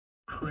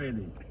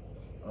credit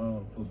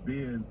for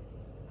being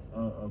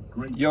a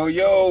great.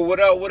 Yo, what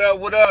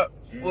up?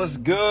 What's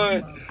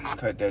good?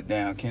 Cut that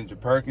down, Kendra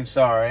Perkins.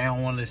 Sorry, I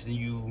don't want to listen to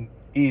you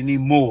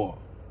anymore.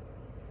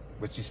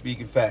 But you're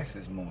speaking facts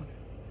this morning.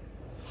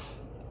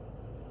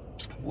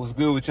 What's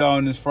good with y'all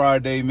on this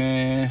Friday,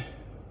 man?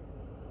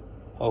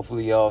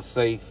 Hopefully y'all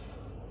safe.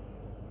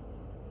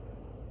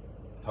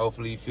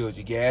 Hopefully you filled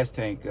your gas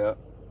tank up.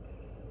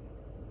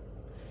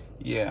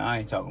 Yeah, I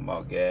ain't talking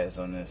about gas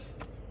on this.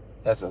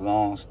 That's a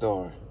long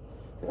story.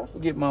 Did I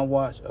forget my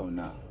watch? Oh,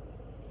 no.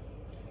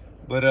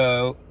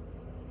 But,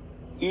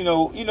 you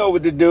know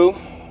what to do.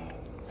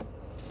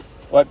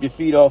 Wipe your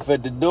feet off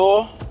at the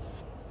door.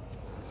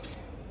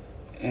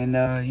 And,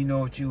 you know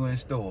what you in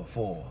store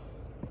for.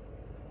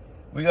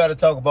 We got to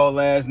talk about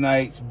last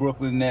night's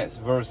Brooklyn Nets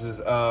versus,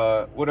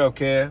 what up,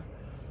 Kev?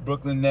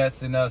 Brooklyn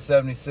Nets and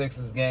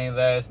 76ers game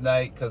last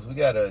night. Because we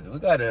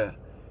gotta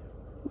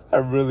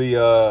really,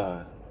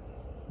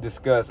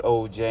 discuss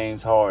old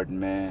James Harden,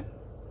 man.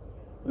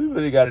 We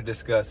really got to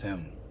discuss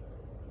him.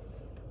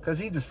 Because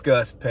he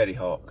discussed Petty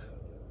Hawk.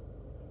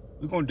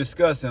 We're going to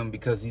discuss him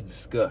because he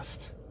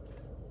discussed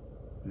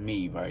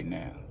me right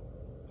now.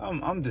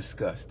 I'm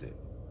disgusted.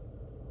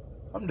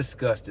 I'm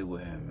disgusted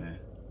with him, man.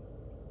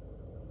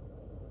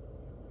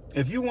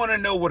 If you want to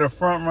know what a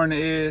front runner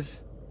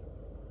is,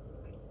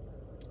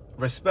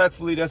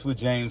 respectfully, that's what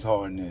James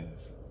Harden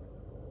is.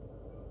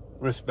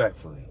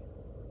 Respectfully.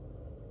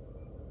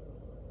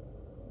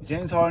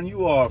 James Harden,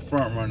 you are a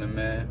front runner,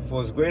 man.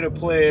 For as great a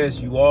player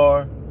as you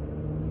are,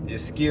 your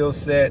skill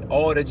set,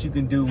 all that you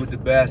can do with the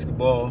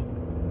basketball,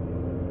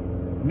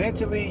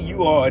 mentally,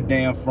 you are a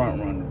damn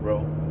front runner, bro.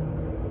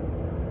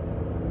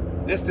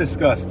 It's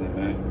disgusting,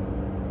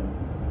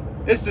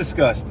 man. It's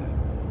disgusting.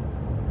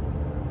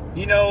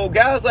 You know,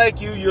 guys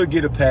like you'll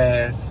get a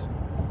pass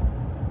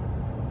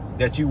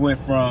that you went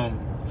from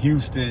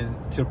Houston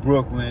to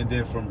Brooklyn,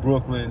 then from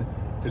Brooklyn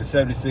to the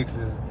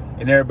 76ers,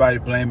 and everybody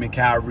blaming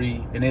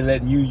Kyrie, and they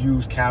letting you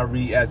use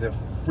Kyrie as a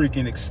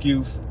freaking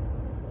excuse.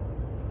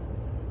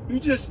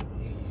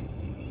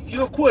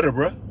 You're a quitter,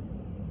 bro.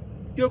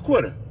 You're a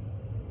quitter.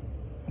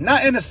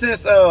 Not in the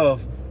sense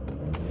of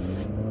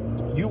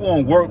you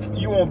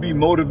won't be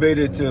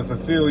motivated to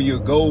fulfill your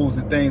goals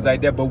and things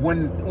like that, but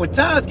when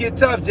times get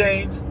tough,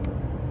 James,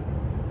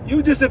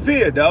 you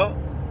disappear, dog.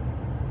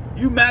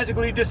 You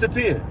magically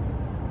disappear.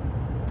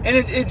 And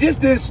it just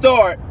didn't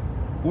start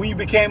when you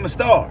became a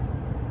star.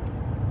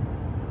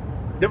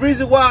 The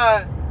reason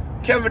why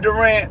Kevin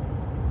Durant,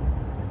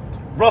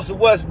 Russell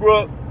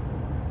Westbrook,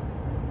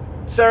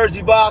 Serge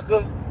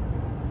Ibaka,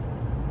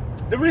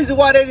 the reason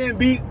why they didn't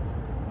beat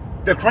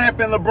the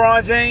cramping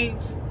LeBron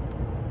James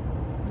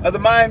of the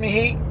Miami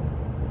Heat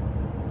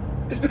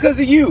is because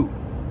of you.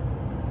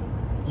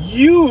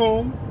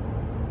 You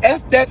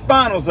effed that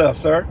finals up,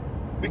 sir,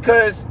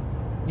 because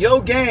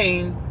your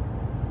game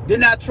did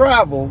not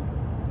travel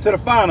to the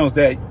finals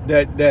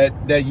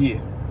that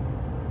year.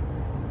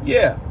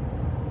 Yeah.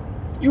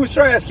 You was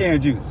trash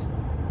can juice.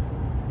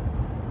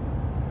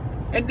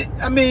 And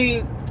I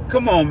mean,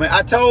 come on, man.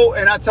 I told,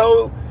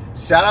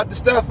 shout out to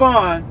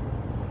Stephon,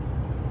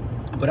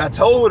 but I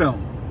told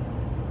him,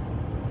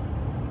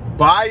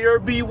 buyer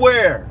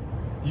beware.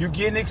 You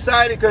getting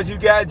excited because you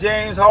got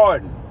James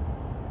Harden.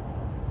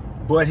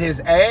 But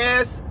his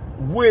ass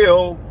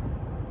will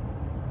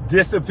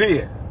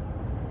disappear.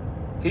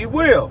 He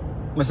will.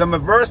 When some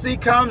adversity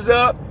comes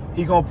up,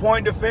 he gonna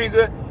point the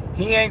finger.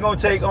 He ain't gonna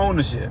take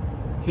ownership.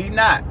 He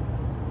not.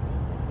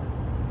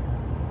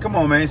 Come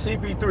on, man.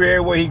 CP3,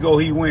 everywhere he go,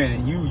 he win.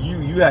 And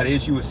you had an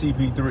issue with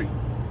CP3.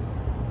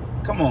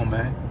 Come on,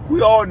 man.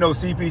 We all know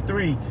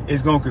CP3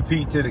 is going to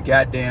compete to the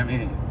goddamn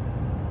end.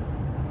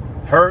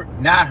 Hurt,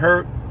 not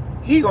hurt,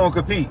 he going to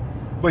compete.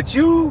 But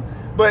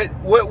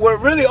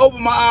what really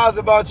opened my eyes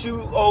about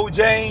you, old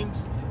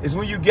James, is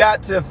when you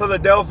got to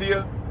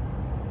Philadelphia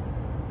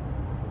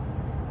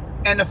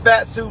and the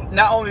fat suit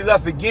not only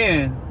left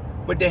again,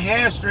 but the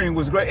hamstring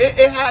was great.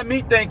 It had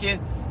me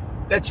thinking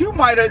that you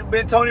might have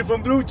been Tony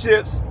from Blue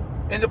Chips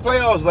in the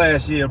playoffs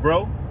last year,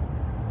 bro.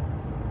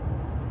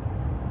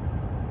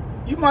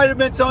 You might have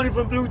been Tony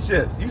from Blue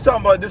Chips. You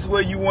talking about this is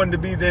where you wanted to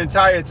be the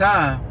entire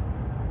time.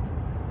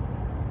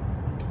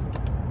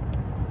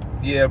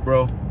 Yeah,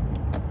 bro.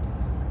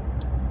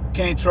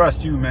 Can't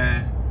trust you,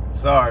 man.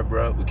 Sorry,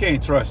 bro. We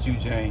can't trust you,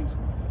 James.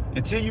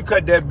 Until you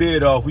cut that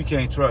beard off, we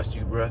can't trust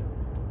you, bro.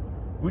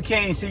 We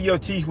can't see your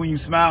teeth when you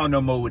smile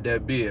no more with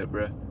that beard,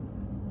 bro.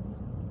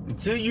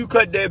 Until you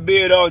cut that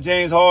beard off,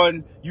 James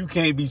Harden, you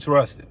can't be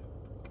trusted.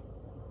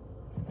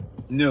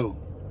 No.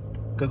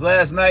 Because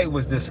last night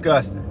was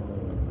disgusting.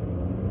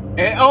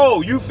 And,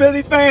 oh, you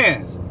Philly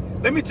fans,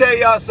 let me tell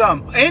y'all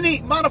something.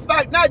 Matter of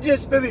fact, not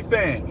just Philly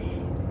fans.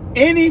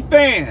 Any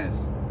fans,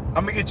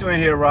 I'm going to get you in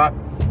here, Rock.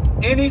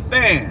 Any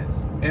fans.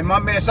 And my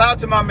man, shout out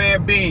to my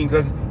man Bean,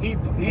 because he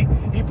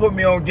put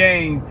me on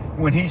game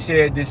when he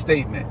shared this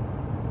statement.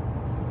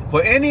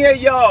 For any of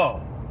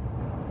y'all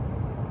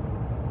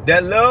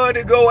that love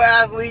to go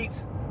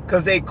athletes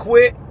because they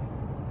quit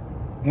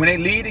when they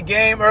leave the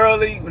game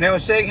early, when they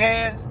don't shake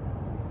hands,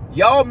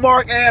 Y'all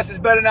mark asses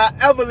better not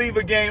ever leave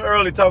a game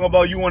early talking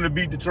about you want to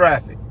beat the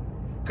traffic.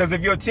 Because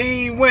if your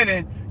team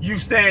winning, you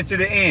stand to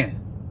the end.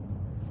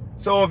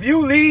 So if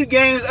you leave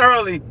games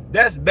early,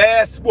 that's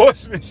bad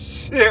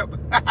sportsmanship.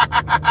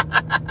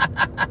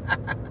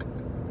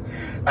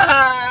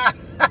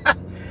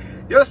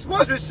 Your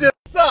sportsmanship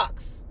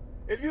sucks.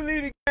 If you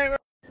leave the game early,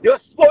 your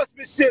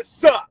sportsmanship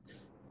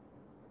sucks.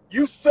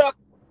 You suck,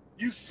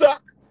 you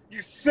suck, you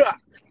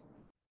suck.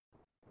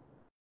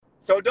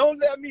 So don't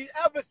let me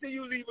ever see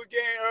you leave a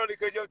game early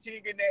because your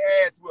team getting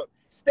their ass whooped.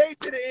 Stay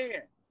to the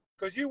end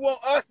because you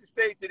want us to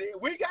stay to the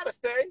end. We got to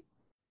stay.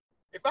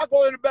 If I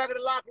go in the back of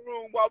the locker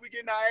room while we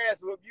getting our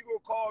ass whooped, you going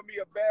to call me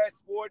a bad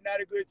sport, not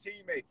a good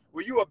teammate.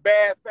 Well, you a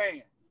bad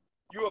fan.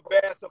 You a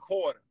bad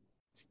supporter.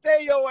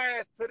 Stay your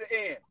ass to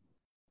the end.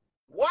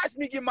 Watch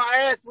me get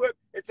my ass whipped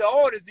into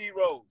all the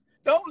zeros.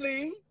 Don't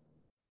leave.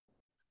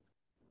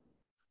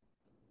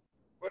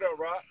 What up,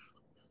 Rock?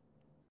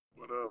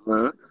 What up,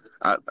 man?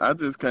 I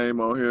just came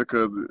on here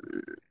because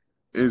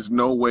it's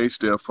no way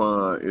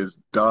Stephon is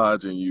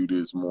dodging you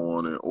this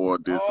morning or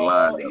this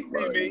lineup. He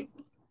see me.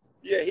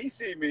 Yeah, he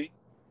see me.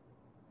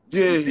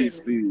 Yeah, he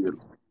see it.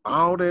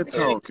 All that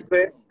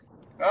talking.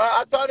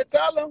 I try to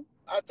tell him.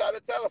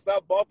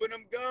 Stop bumping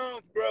them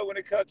gums, bro, when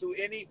it comes to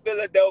any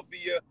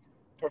Philadelphia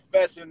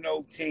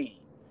professional team.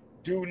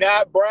 Do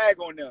not brag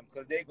on them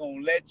because they're going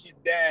to let you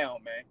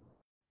down, man.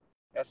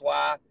 That's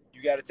why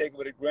you got to take it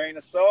with a grain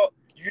of salt.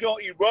 You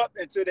don't erupt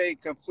until they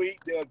complete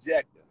the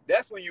objective.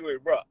 That's when you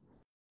erupt.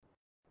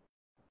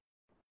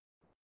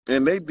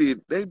 And they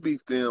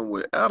beat them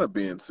without a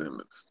Ben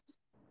Simmons.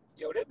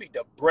 Yo, they beat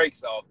the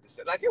brakes off this.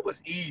 Like, it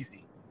was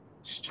easy.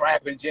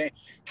 Strapping James.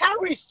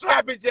 Kyrie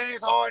strapping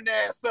James Harden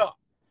ass up.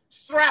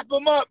 Strap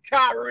him up,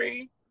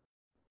 Kyrie.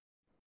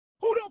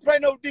 Who don't play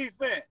no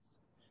defense?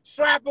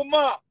 Strap him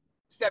up.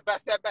 Step back,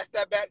 step back,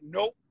 step back.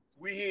 Nope,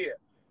 we here.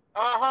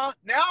 Now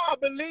I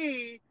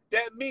believe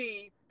that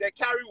means that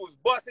Kyrie was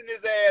busting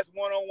his ass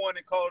one-on-one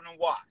and calling him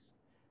wash.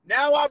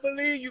 Now I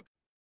believe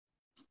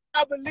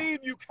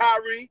you,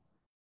 Kyrie,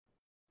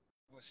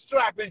 was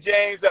strapping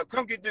James up.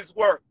 Come get this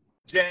work,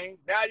 James.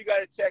 Now you got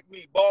to check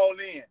me. Ball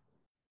in.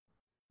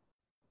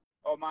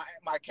 Oh,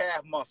 my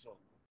calf muscle.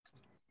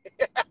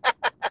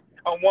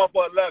 I'm 1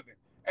 for 11.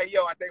 Hey,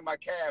 yo, I think my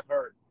calf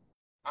hurt.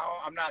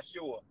 I'm not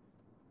sure.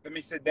 Let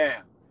me sit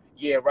down.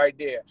 Yeah, right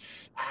there.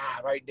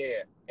 Right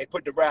there. Hey,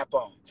 put the wrap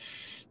on.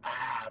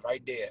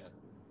 Right there.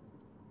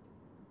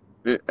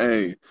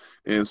 Hey,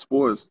 in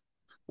sports,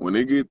 when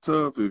it get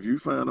tough, if you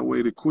find a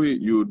way to quit,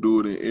 you'll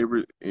do it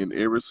in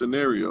every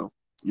scenario.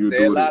 You'll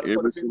do it in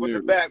every scenario.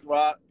 In the back,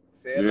 Rock.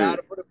 Say it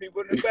louder for the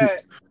people in the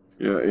back.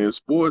 Yeah, in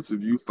sports,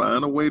 if you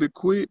find a way to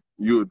quit,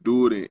 you'll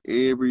do it in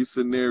every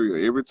scenario.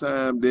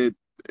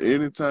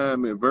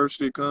 Anytime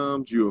adversity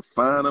comes, you'll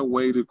find a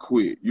way to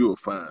quit. You'll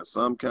find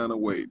some kind of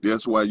way.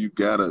 That's why you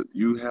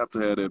have to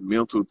have that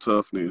mental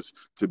toughness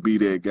to be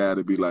that guy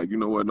to be like, you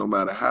know what, no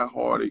matter how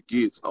hard it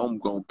gets, I'm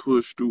going to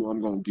push through.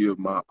 I'm going to give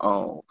my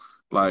all.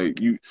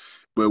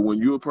 But when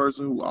you're a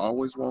person who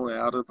always wants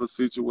out of a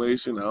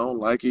situation, I don't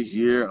like it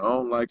here, I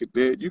don't like it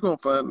there, you're going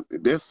to find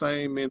that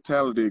same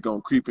mentality going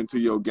to creep into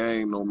your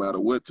game no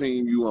matter what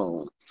team you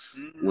on.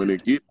 Mm-hmm. When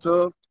it get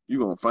tough, you're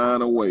going to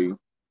find a way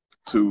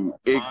to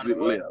exit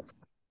left.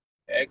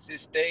 Exit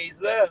stays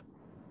left.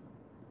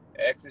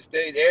 Exit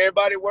stays.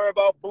 Everybody worry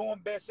about booing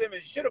Ben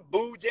Simmons. You should have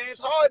booed James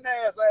Harden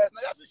ass last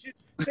night. That's what you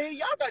see.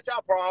 Y'all got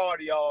y'all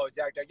priority all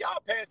jacked up.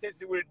 Y'all paying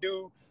attention to a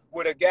dude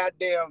with a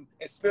goddamn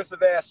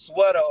expensive ass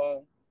sweater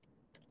on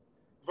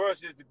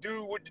versus the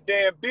dude with the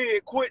damn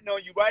beard quitting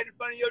on you right in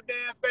front of your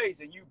damn face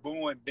and you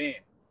booing Ben.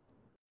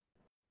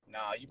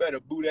 Nah, you better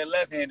boo that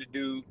left-handed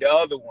dude, the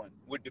other one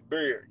with the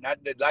beard,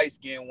 not the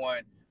light-skinned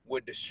one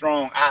with the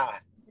strong eye.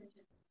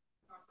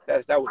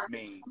 That was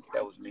mean.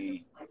 That was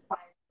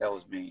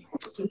mean.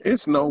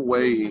 It's no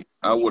way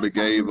I would have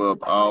gave up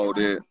all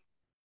that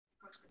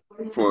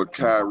for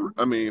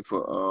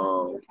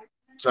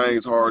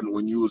James Harden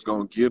when you was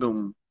gonna get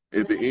him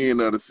at the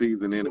end of the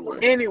season anyway.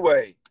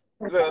 Anyway,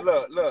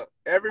 look.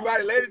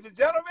 Everybody, ladies and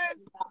gentlemen.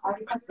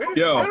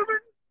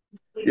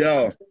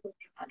 Yo.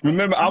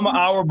 Remember, I'm an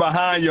hour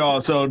behind y'all,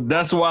 so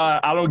that's why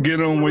I don't get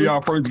them when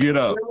y'all first get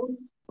up.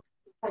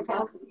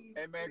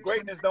 Hey man,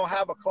 greatness don't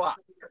have a clock.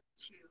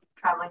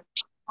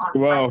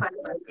 Well,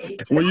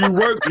 when you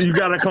work, you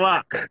got a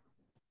clock.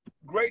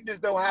 Greatness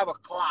don't have a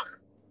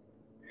clock.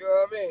 You know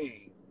what I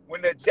mean?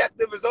 When the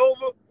objective is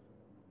over,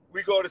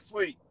 we go to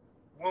sleep.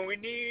 When we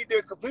need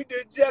to complete the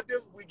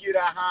objective, we get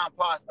our hind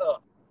parts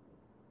up.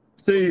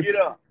 See, get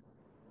up.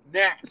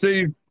 Now.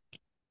 See,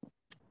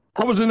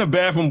 I was in the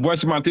bathroom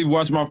brushing my teeth,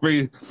 washing my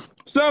face.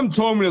 Something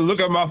told me to look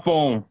at my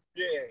phone.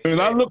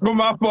 I look at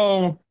my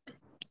phone,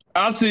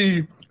 I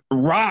see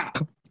Rock,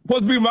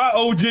 supposed to be my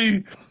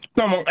OG.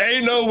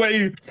 Ain't no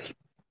way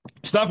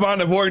stop on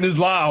avoiding this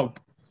loud.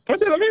 I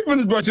said, let me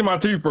finish brushing my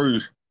teeth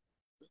first.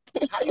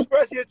 How you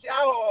brush your teeth?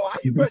 How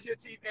you brush your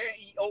teeth and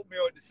eat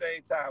oatmeal at the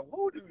same time?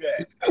 Who do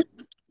that?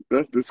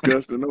 That's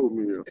disgusting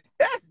oatmeal.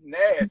 That's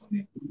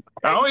nasty.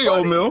 I don't eat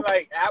oatmeal.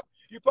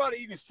 You probably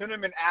eating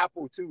cinnamon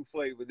apple too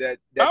flavor that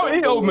I don't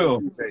eat oatmeal.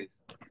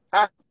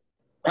 Huh?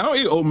 I don't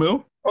eat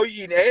oatmeal. Oh,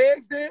 you eating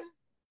eggs then?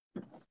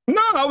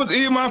 No, I was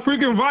eating my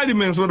freaking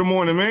vitamins for the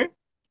morning, man.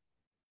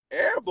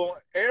 Airborne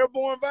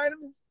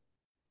vitamins?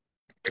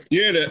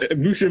 Yeah, that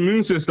boosts your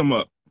immune system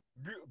up.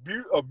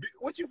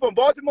 What, you from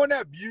Baltimore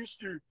now?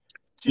 Booster.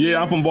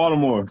 Yeah, I'm from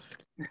Baltimore.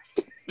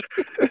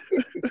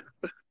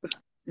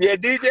 Yeah,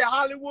 DJ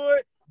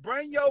Hollywood,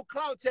 bring your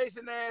clout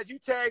chasing ass. You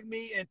tagged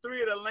me in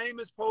 3 of the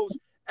lamest posts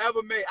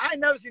ever made. I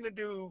ain't never seen a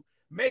dude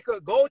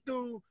go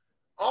through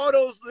all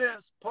those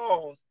lengths,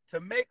 pause,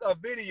 to make a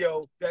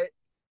video that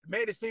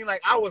made it seem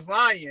like I was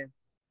lying.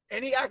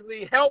 And he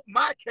actually helped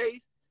my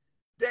case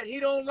that he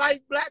don't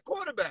like black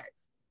quarterbacks.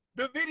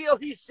 The video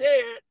he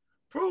shared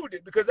proved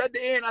it, because at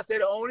the end I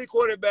said the only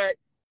quarterback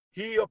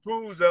he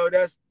approves of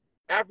that's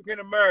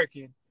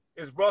African-American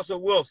is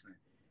Russell Wilson.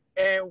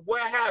 And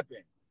what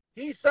happened?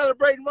 He's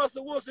celebrating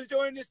Russell Wilson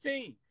joining this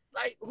team.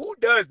 Like, who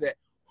does that?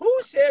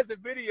 Who shares a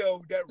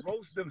video that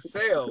roasts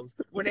themselves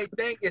when they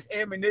think it's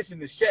ammunition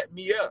to shut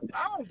me up?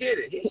 I don't get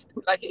it. He's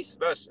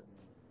special.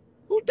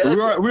 Who does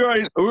that? We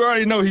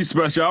already know he's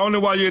special. I don't know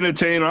why you're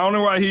entertaining. I don't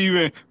know why he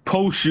even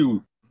posts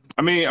you.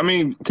 I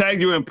mean, tag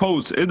you in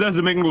posts. It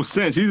doesn't make no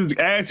sense. He's just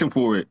asking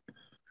for it.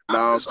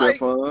 No,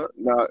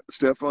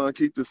 Stephon,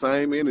 keep the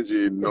same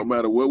energy. No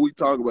matter what we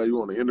talk about, you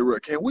want to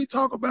interrupt. Can we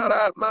talk about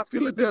my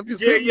Philadelphia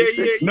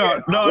 76?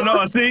 No.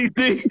 See,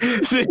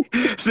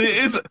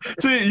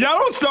 y'all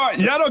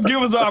don't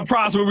give us our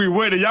props when we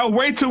win it. Y'all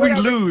wait till we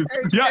lose.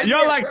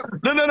 Y'all like,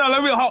 no,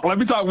 let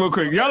me talk real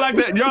quick. Y'all like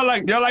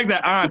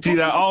that auntie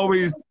that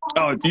always,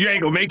 oh, you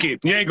ain't gonna make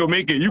it.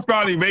 You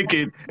probably make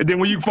it, and then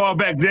when you fall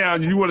back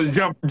down, you want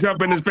to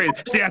jump in his face.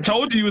 See, I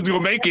told you was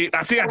gonna make it.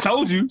 I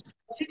told you.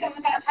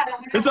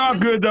 It's all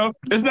good though.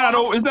 It's not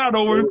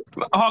over.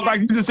 Hawk,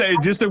 like you just said,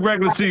 just a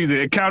regular season.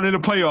 It counted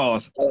in the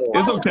playoffs.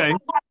 It's okay.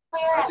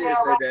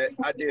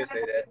 I did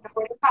say that.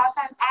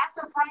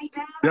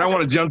 Yeah, I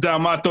want to jump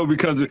down my throat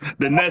because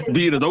the Nets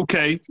beat us.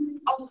 Okay. 6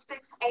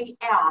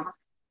 a.m.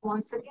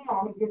 Once again,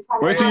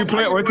 wait till you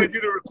play. I was waiting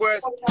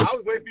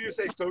for you to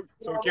say, so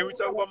can we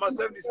talk about my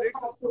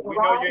 76ers? We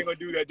know you ain't gonna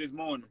do that this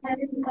morning.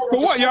 For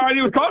what? Y'all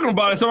already was talking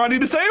about it, so I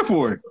need to say it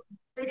for it.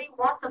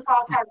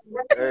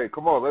 Hey,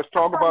 come on, let's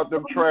talk about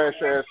them trash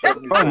ass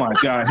 76ers. Oh my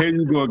God, here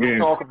you go again.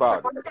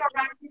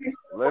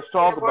 Let's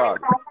talk about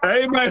it.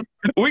 Hey man,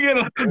 we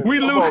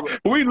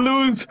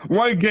lose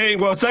one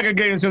game. Well, second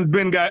game since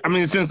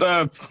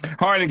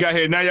Harden got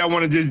here. Now y'all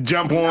want to just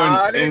jump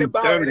on. It ain't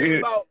about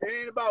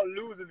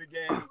losing the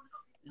game.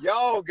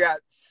 Y'all got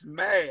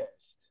smashed.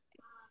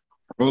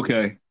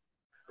 Okay.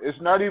 It's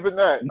not even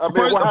that. I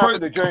mean, what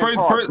happened to James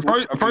Harden?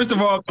 First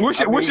of all, what's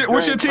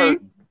your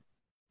team?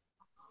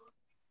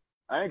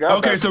 I ain't got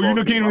okay, so you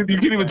can't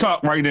even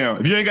talk right now.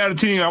 If you ain't got a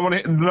team, I want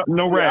to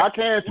no rap. Yeah, I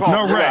can't talk.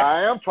 No rap.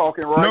 I am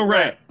talking right now.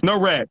 No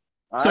rap.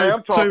 I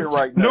am talking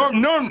right now.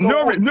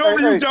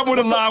 Normally you jump with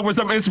a live with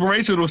some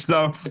inspirational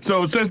stuff.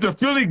 So since the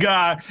Philly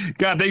guy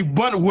got they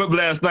butt whipped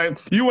last night,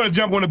 you want to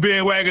jump on the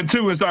bandwagon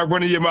too and start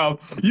running your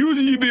mouth.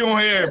 Usually you be on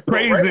here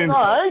praising. No,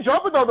 I ain't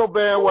jumping on no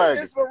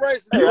bandwagon.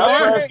 Hey, I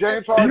trash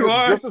James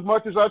Harden just as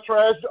much as I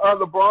trash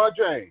LeBron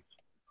James.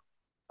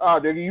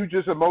 Nigga, you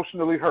just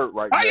emotionally hurt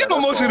right now. I am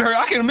emotionally hurt.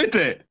 I can admit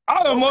that.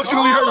 I'm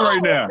emotionally hurt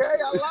right now. Okay,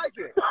 I like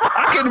it.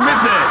 I can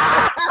admit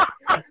that.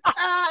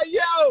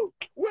 Yo,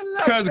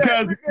 because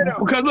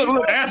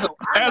look,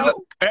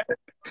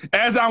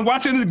 as I'm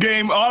watching this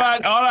game, all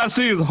I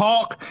see is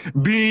Hawk,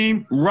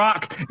 Bean,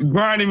 Rock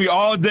grinding me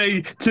all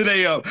day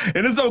today up,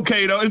 and it's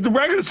okay though. It's the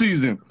regular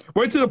season.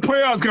 Wait till the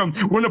playoffs come.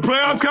 When the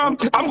playoffs come,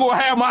 I'm gonna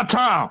have my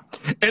time,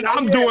 and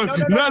I'm doing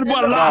nothing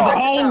but live the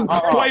whole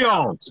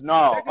playoffs.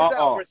 Check this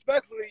out.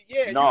 Respectfully,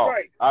 you're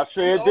right. I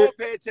said we all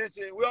pay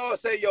attention. We all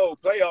say, "Yo,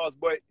 playoffs,"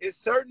 but it's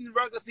certain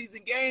regular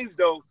season games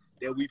though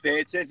that we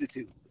pay attention to,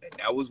 and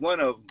that was one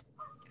of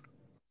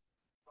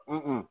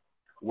them.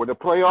 When the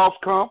playoffs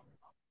come,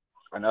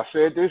 and I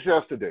said this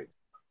yesterday,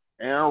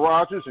 Aaron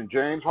Rodgers and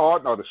James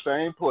Harden are the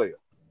same player.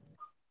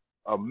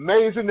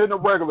 Amazing in the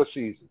regular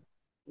season.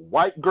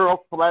 White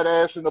girl flat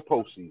ass in the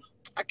postseason.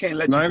 I can't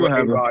let you put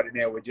A-Rod in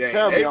there with James.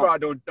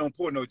 A-Rod don't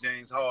pull no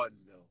James Harden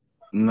though.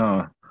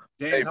 No.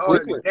 James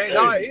Harden,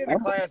 he in the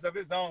class of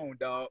his own,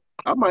 dog.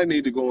 I might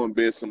need to go and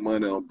bet some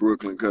money on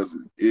Brooklyn because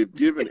if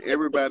giving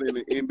everybody in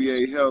the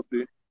NBA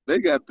healthy, they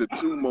got the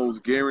 2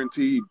 most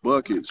guaranteed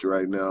buckets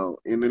right now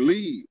in the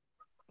league.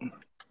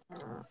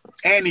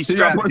 And he's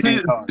y'all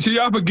forgetting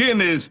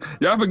this.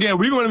 Y'all forgetting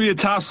we're going to be a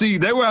top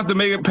seed. They will have to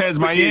make it past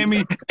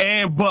Miami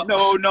and Bucks.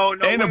 No.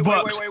 And the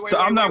Bucks. So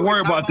I'm not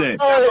worried about that.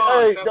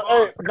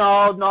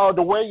 No.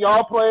 The way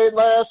y'all played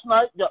last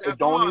night, it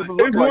don't even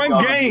look like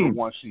y'all game.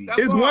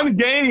 It's one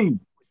game.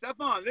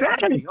 Stephon, listen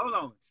to me. Hold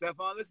on.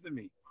 Stephon, listen to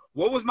me.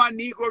 What was my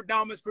Negro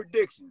Dominance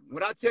prediction?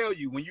 What I tell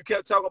you when you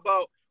kept talking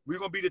about we're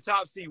going to be the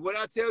top seed, what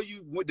I tell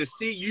you, what the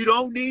seed you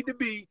don't need to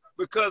be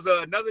because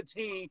of another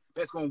team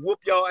that's going to whoop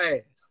your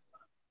ass.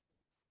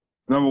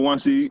 Number 1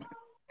 seed.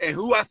 And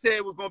who I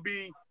said was going to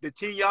be the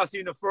team y'all see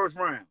in the first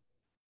round?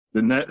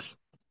 The Nets.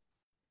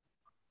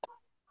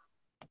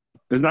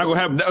 It's not gonna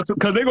happen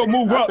because they're gonna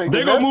move up.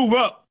 They're gonna move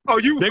up. Oh,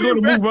 they're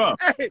gonna move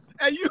up. Hey,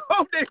 you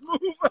hope they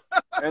move up.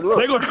 And look,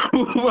 they're gonna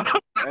move up.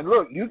 And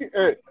look, you can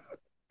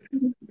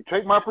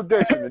take my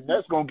prediction. The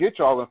Nets gonna get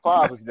y'all in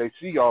 5 if they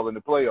see y'all in the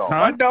playoffs. Huh?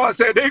 My dog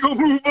said they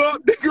gonna move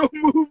up. They gonna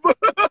move up.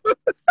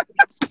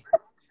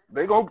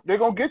 They gonna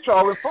get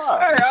y'all in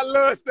 5. Hey, I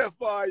love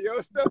Stephon, yo.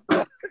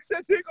 Stephon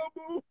said they gonna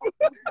move up.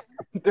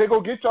 They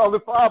gonna get y'all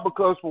in 5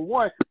 because for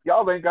one,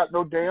 y'all ain't got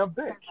no damn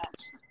bench.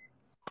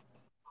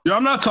 Yo,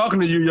 I'm not talking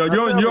to you, yo. You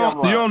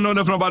don't know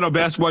nothing about no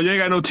basketball. You ain't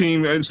got no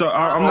team, and so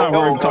I'm not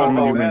worried talking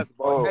to you, man.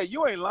 Hey,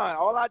 you ain't lying.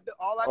 All I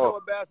know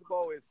about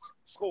basketball is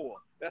score.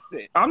 That's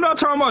it. I'm not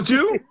talking about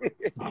you.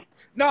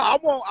 No, I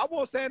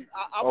won't say.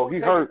 I won't he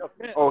take hurt.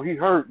 offense. Oh, he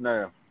hurt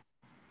now.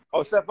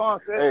 Oh,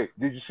 Stephon said. Hey,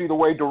 did you see the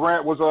way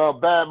Durant was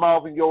bad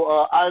mouthing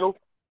your idol,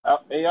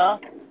 AI?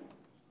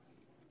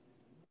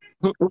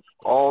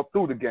 All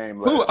through the game.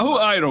 Who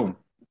idol?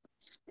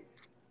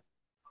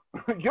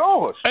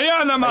 Yours.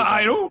 AI not my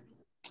idol.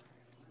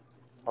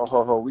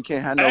 Oh, we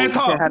can't have no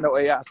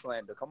AI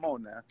slander. Come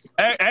on now.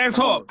 Ask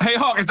Hawk. Hey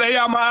Hawk, is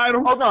AI my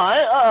idol? Oh no,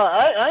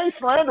 I ain't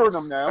slandering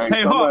them now.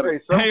 Hey Hawk,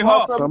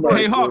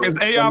 is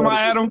AI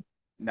my idol?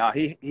 No,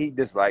 he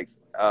dislikes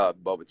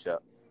Bubba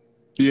Chuck.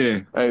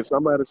 Yeah. Hey,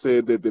 somebody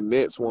said that the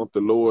Nets want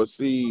the lower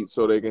seed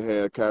so they can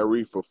have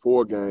Kyrie for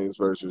 4 games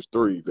versus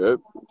 3.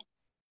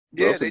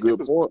 That's a good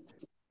point.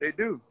 They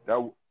do. That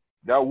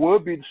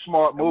would be the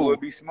smart move. That would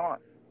be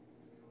smart.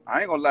 I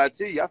ain't gonna lie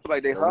to you. I feel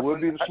like they hustling.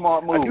 Would be the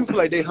smart move. I do feel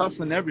like they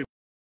hustling everybody.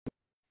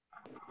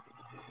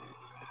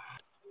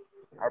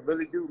 I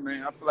really do,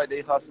 man. I feel like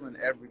they hustling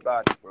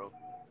everybody, bro.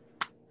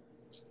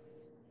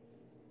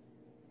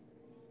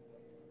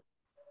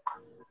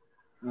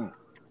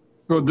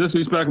 Go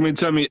disrespect me,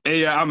 tell me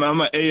AI. I'm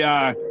an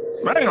AI. I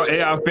ain't no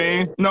AI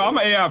fan. No, I'm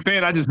an AI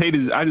fan. I just hate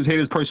his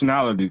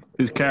personality,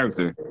 his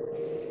character.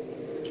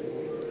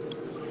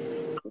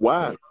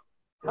 Why?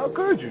 How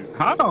could you?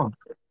 How?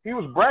 He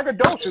was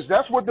braggadocious.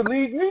 That's what the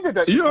league needed.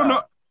 You don't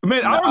know,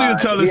 man. I don't need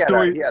to tell the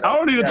story. I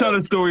don't need to tell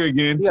the story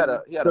again. He had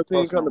a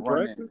personal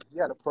run. He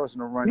had a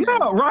personal run.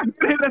 No, Rock, you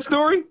didn't hear that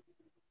story?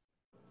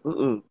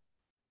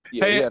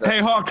 Yeah,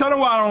 hey, Hawk, tell them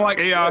why I don't like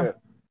AI. Yeah.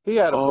 He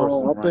had a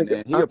personal run. I think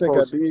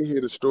I did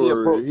hear the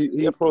story.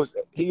 He approached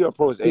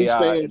AI. He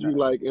stand you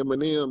like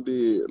Eminem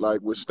did,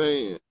 like with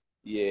Stan.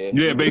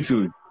 Yeah,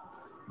 basically.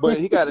 But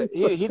he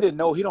didn't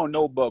know. He don't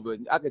know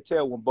Bubba. I could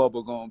tell when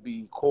Bubba gonna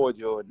be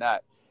cordial or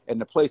not. And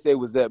the place they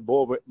was at,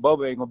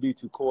 Bubba ain't gonna be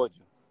too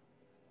cordial.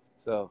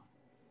 So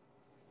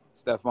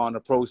Stephon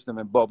approached him,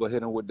 and Bubba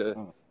hit him with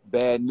the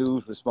bad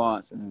news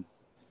response. And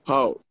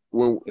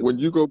when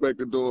you go back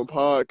to doing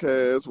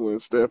podcasts, when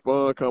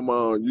Stephon come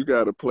on, you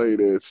got to play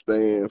that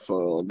Stan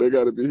song. They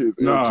got to be his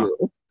intro.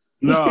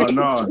 No,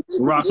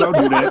 Rock, don't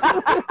do that.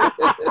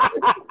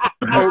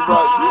 Hey,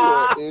 Rock, you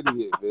an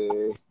idiot,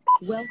 man.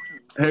 Welcome.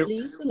 Hey,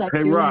 please select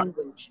hey, your Rock.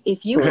 language.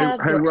 If you have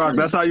Hey, Rock,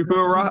 that's how you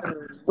feel, Rock?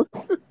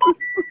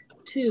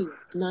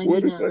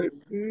 $2.99.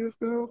 It's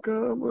gonna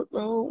come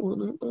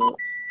along.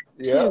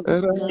 Yeah.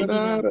 That's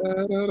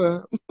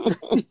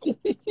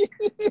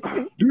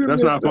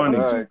not funny.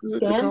 Scan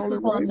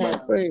coupon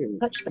now.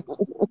 Touch the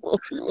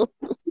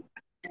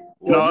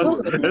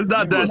No, it's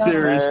not that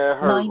serious.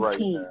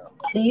 19.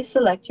 Please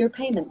select your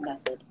payment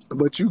method.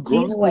 But you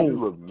Please wait.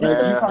 grown.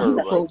 System You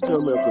processing.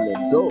 tell me as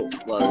an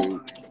adult. Like,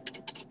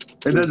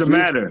 It doesn't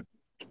matter.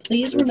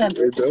 Please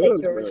remember to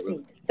take your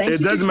receipt. Thank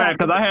It you for doesn't matter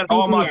because I shopping had at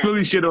all my CVS.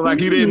 Philly shit on, like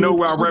he didn't know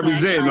where I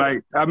represent.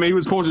 Like, I mean, he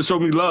was supposed to show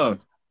me love.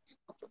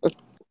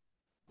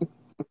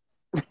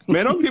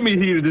 Man, don't get me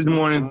heated this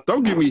morning.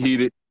 Don't get me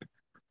heated.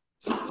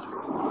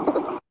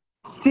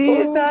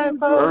 That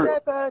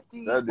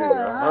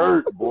nigga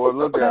hurt, boy.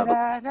 Look at him.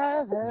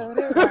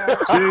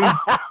 See?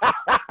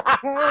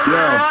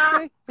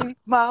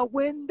 My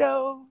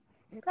window.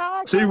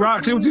 See,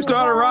 Rock, see what you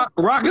started, Rock?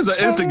 Rock is an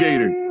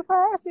instigator.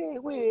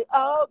 We'll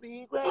all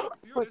be great.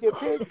 Put your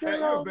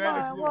picture on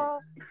my wall.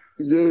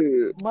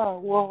 yeah. My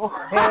wall.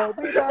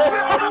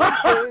 Everybody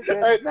says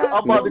Hey,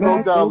 I'm about to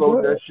go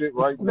download that shit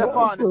right now.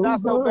 Stephon, it's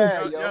not so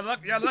bad, yo.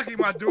 Y'all lucky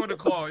my daughter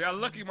called. Y'all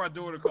lucky my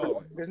daughter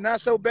called. It's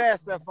not so bad,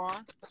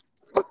 Stephon.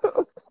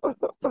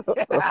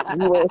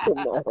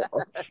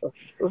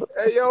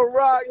 Hey, yo,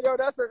 Rock, yo,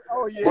 that's a,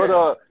 oh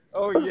yeah.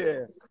 Oh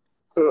yeah.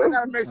 I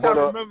gotta make sure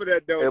I remember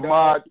that though,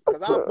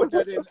 because I'll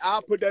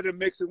put that in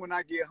mixer when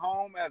I get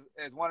home as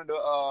one of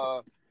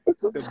the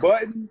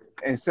buttons.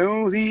 And as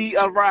soon as he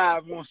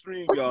arrives on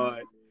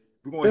StreamYard,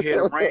 we're gonna hear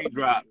the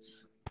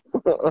raindrops.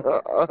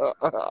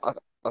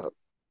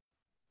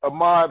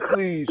 Ahmad,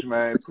 please,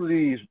 man,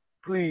 please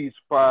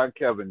find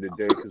Kevin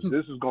today because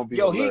this is gonna be.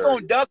 Yo, hilarious. he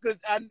gonna duck us.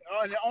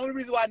 The only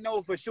reason why I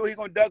know for sure he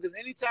gonna duck us.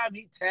 Anytime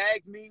he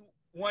tags me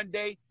one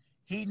day,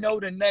 he know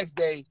the next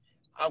day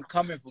I'm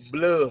coming for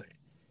blood.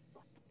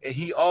 And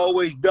he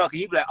always duck.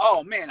 He be like,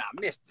 "Oh man, I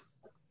missed it."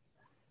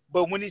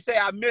 But when he say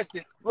I missed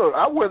it, look,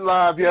 I went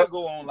live he'll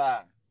go on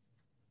live.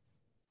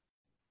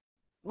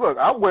 Look,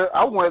 I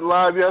went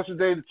live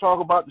yesterday to talk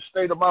about the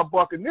state of my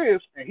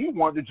Buccaneers, and he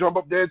wanted to jump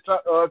up there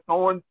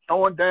throwing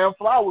damn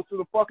flowers to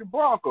the fucking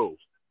Broncos.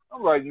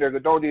 I'm like,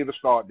 nigga, don't even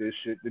start this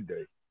shit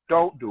today.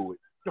 Don't do it.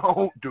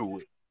 Don't do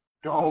it.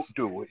 Don't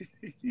do it.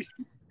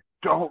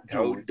 Don't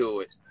do it. Don't do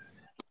it.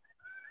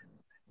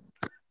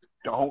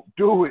 Don't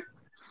do it.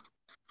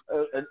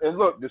 And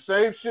look, the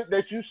same shit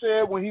that you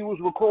said when he was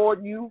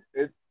recording you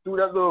and threw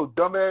that little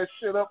dumbass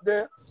shit up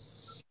there,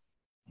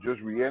 just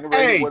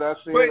reiterated what I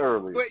said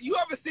earlier. But you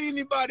ever see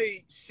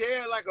anybody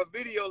share like a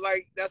video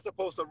like that's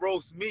supposed to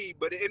roast me,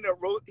 but he ended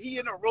up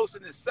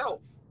roasting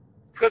himself?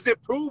 Because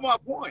it proved my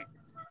point.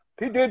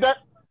 He did that.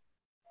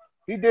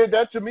 He did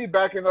that to me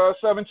back in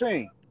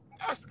 17.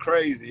 That's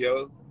crazy,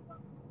 yo.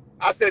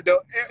 I said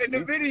in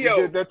the video.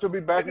 He did that to me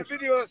back in the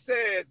video. It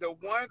says the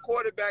one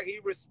quarterback he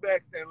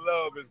respects and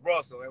loves is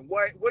Russell. And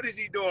what is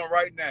he doing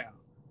right now?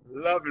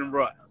 Loving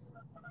Russ.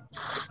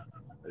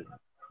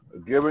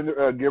 Giving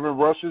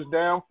Russ his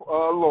damn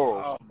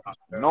laurels,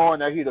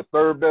 knowing that he's the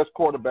third best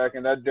quarterback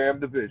in that damn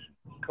division.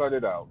 Cut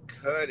it out.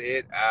 Cut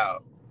it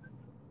out.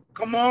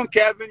 Come on,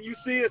 Kevin. You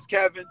see us,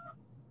 Kevin.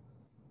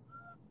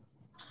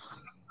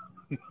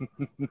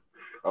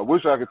 I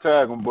wish I could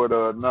tag him, but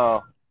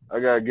no. I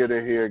gotta get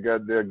in here,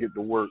 got there, get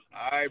to work.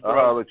 All right, bro. I'll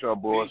holler at y'all,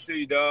 boys. Peace to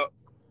you, dog.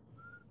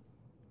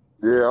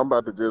 Yeah, I'm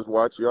about to just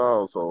watch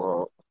y'all. So,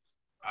 all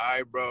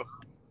right, bro.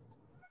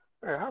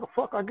 Hey, how the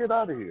fuck I get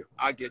out of here?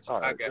 I get you.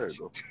 Right, I got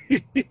you.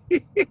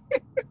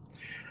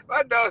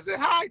 My dog said,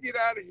 "How I get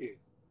out of here?"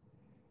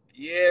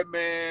 Yeah,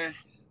 man.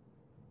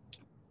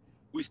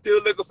 We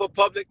still looking for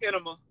Public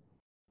Enema.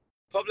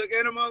 Public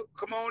Enema,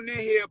 come on in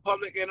here,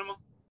 Public Enema.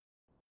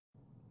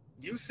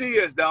 You see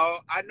us,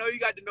 dog. I know you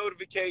got the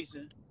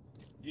notification.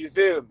 You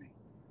feel me?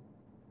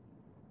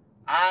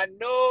 I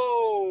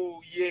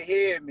know you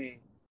hear me,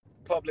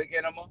 Public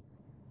Enema.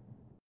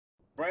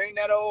 Bring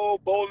that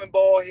old bowling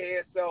ball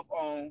head self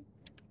on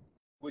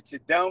with your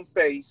dumb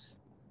face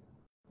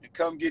and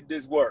come get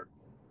this work.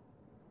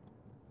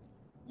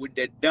 With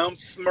that dumb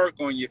smirk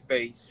on your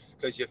face,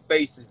 because your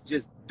face is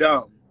just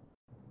dumb.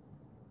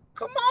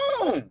 Come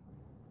on.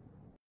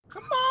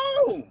 Come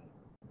on.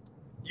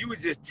 You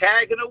was just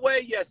tagging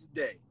away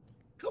yesterday.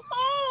 Come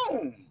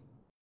on.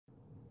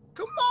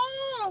 Come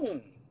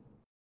on.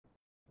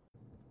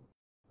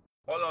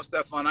 Hold on,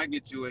 Stefan. I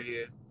get you in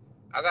here.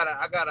 I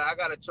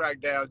gotta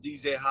track down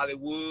DJ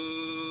Hollywood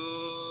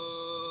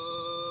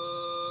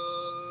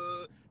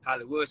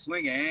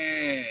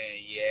swinging.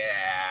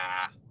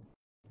 Yeah.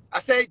 I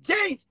say,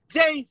 James.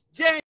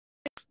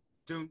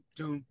 Doom.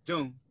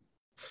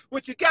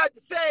 What you got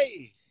to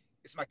say?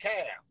 It's my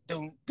calf.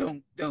 Doom.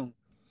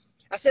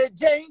 I said,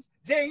 James.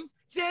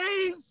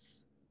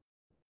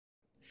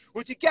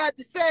 What you got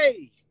to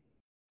say?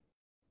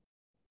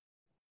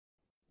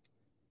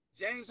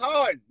 James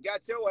Harden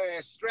got your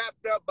ass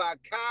strapped up by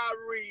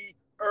Kyrie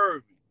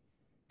Irving.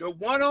 The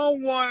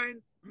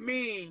one-on-one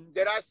meme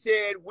that I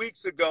said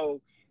weeks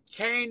ago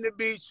came to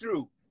be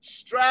true.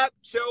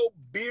 Strapped your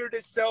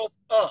bearded self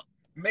up,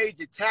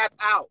 made you tap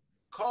out,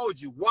 called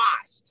you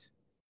washed.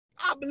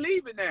 I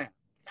believe it now.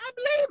 I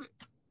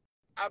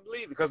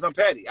believe it because I'm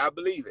petty. I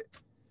believe it.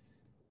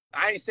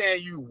 I ain't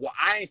saying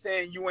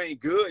you ain't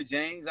good,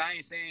 James. I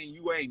ain't saying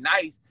you ain't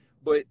nice,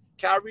 but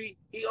Kyrie,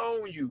 he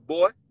own you,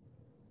 boy.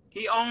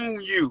 He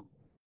own you.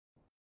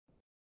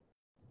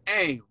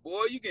 Hey,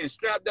 boy, you getting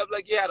strapped up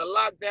like you had a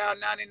lockdown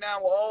 99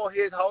 with all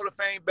his Hall of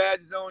Fame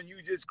badges on.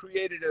 You just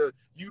created a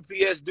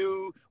UPS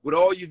dude with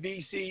all your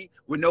VC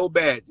with no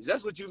badges.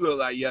 That's what you look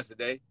like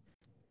yesterday.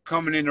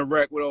 Coming in the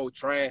wreck with old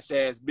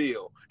trash-ass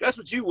Bill. That's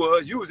what you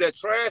was. You was that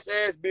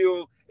trash-ass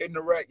Bill in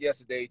the wreck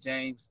yesterday,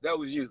 James. That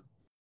was you.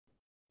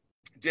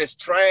 Just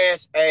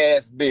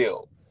trash-ass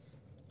Bill.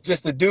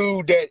 Just a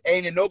dude that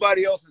ain't in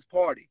nobody else's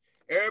party.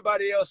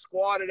 Everybody else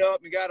squatted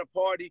up and got a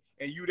party,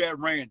 and you that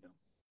random.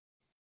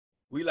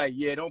 We like,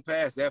 yeah, don't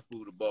pass that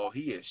fool the ball.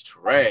 He is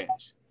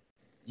trash.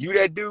 You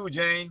that dude,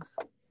 James.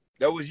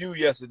 That was you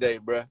yesterday,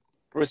 bruh.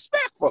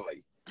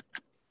 Respectfully.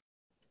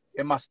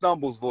 In my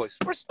Stumbles voice.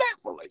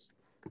 Respectfully.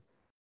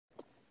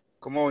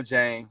 Come on,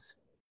 James.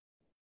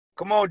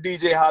 Come on,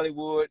 DJ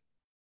Hollywood.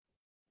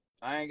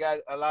 I ain't got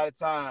a lot of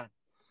time.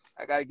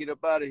 I got to get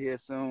up out of here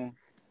soon.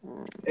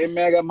 Hey,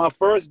 man, I got my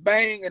first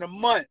bang in a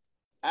month.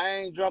 I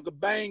ain't drunk a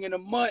bang in a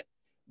month,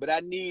 but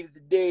I need it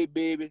today,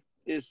 baby.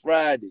 It's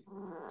Friday.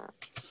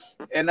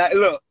 And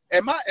look,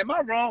 am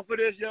I wrong for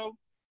this, yo?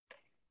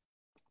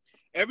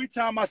 Every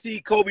time I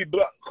see Kobe's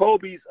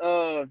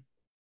the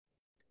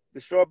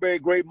Strawberry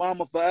Grape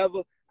Mama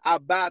Forever, I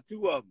buy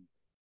 2 of them.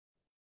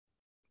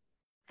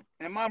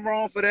 Am I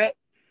wrong for that?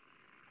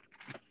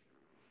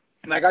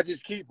 Like, I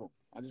just keep them.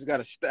 I just got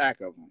a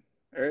stack of them.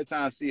 Every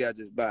time I see, I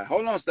just buy.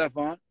 Hold on,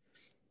 Stefan.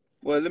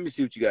 Well, let me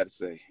see what you got to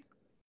say.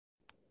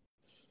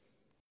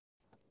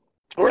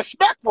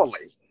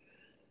 Respectfully.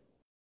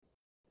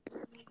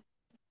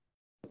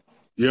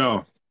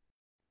 Yo,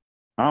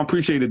 I don't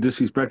appreciate the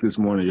disrespect this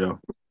morning, yo.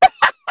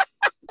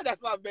 That's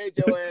why I made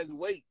your ass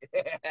wait.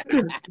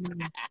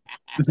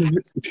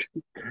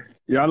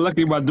 Yeah, I'm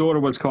lucky my daughter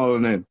was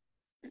calling in.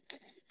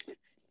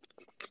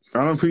 I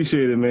don't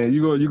appreciate it, man.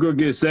 You go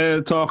get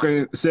sad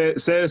talking,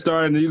 sad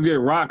starting, then you get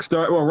rock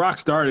start. Well, rock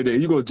started it.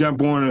 You go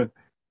jump on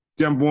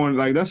jump on.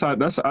 Like that's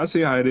I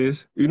see how it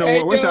is. You know Hey,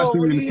 what? Wait till I yo, see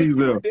you when in he the hit you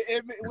season. with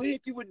we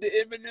hit you with the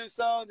Eminem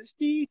song, the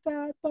street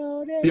fight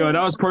for that. Yo,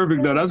 that was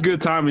perfect though. That's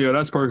good timing, yo.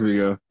 That's perfect,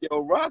 yo. Yo,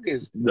 Rock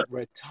is Yo,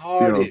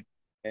 retarded,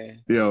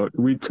 man. yo,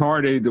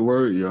 retarded the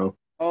word, yo.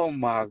 Oh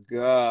my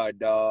God,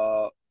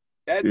 dog.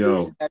 That dude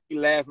Yo, had me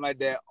laughing like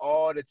that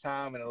all the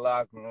time in the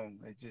locker room.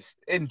 It just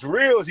in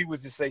drills, he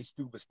would just say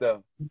stupid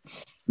stuff.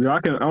 yo, I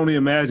can only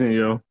imagine,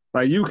 yo.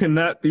 Like you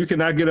cannot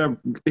get up.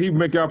 He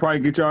make y'all probably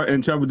get y'all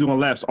in trouble doing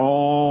laps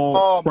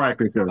all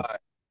practice, yo. God.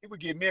 He would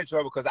get me in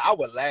trouble because I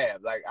would laugh.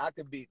 Like I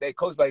could be, they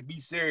coach like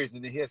be serious,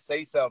 and then he'll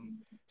say something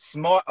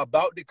smart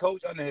about the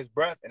coach under his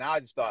breath, and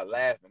I just start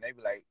laughing. They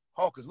be like,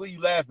 "Hawkins, what are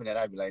you laughing at?"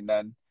 I'd be like,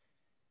 "Nothing."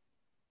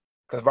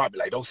 Because Rob be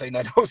like, "Don't say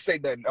nothing. Don't say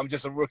nothing. I'm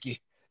just a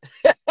rookie."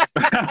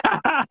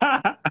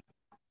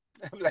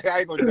 I'm like, I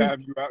ain't gonna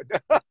dime you out.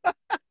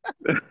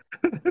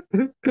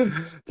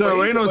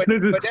 So ain't no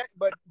snitches.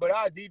 But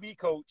our DB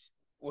coach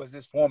was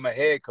his former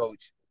head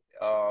coach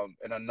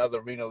in another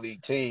Arena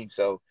League team,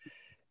 so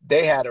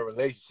they had a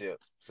relationship.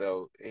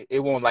 So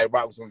it won't like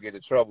Rock was gonna get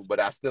in trouble, but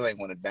I still ain't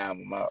gonna dime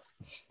him out.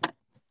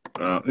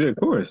 Yeah, of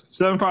course.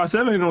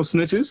 757 ain't no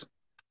snitches.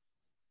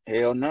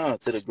 Hell no,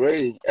 to the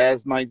grave,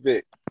 as Mike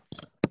Vick.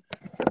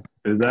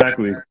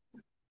 Exactly.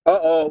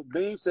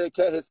 Beam said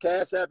his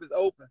Cash App is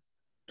open.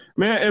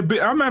 Man,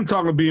 I'm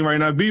talking to Beam right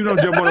now. Beam don't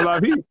jump on the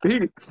live.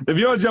 If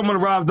you don't jump on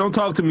the live, don't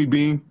talk to me,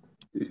 Beam.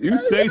 You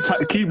stay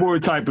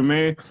keyboard typing,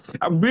 man.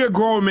 Be a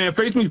grown man.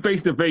 Face me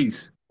face to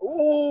face.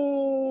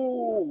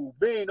 Ooh,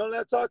 Bean, don't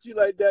let talk to you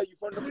like that. You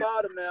from the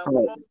bottom now. Come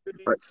on,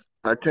 Bean.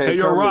 I can't. Hey,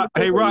 yo, Rock.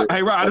 Hey, Rock.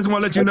 I just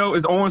want to let you know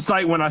it's on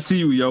site when I see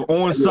you, yo.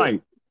 On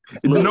site.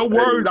 No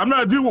words. I'm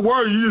not doing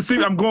words. You just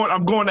see. I'm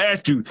going to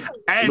ask you.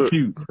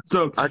 You.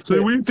 So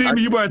when you see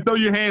me, you better throw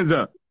your hands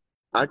up.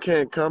 I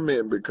can't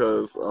comment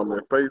because I'm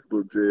in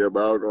Facebook jail, but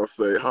I was gonna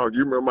say, "How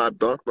you remember I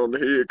dunked on the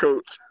head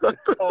coach?"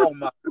 Oh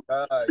my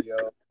God,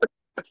 yo!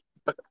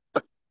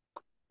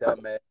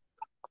 That man.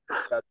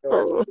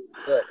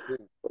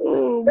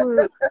 Oh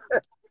man!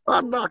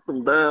 I knocked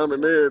him down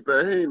and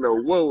everything. He didn't know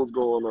what was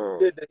going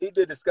on. He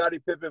did the Scottie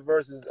Pippen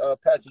versus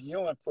Patrick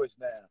Ewing push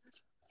down.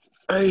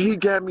 Hey, he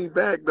got me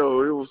back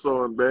though. It was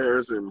so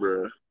embarrassing,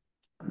 bro.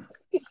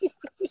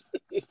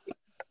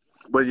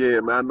 But yeah,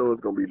 man, I know it's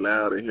gonna be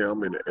loud in here.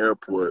 I'm in the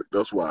airport.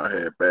 That's why I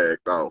had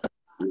backed off.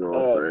 You know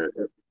what I'm saying?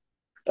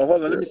 Oh,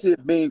 hold on. Let me see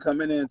if Bean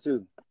coming in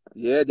too.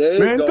 Yeah, there you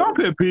go. Man,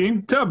 don't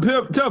Beam. Tell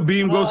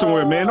Beam go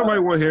somewhere, man.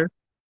 Nobody want to hear.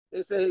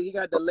 They say he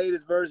got the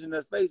latest version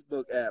of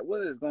Facebook app.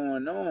 What is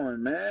going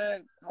on,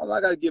 man? Hold on,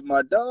 I gotta get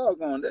my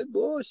dog on. They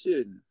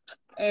bullshitting.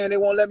 And they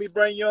won't let me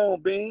bring you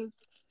on, Bean.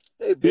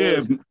 They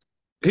bullshitting. Yeah,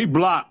 he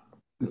blocked.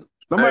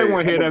 Nobody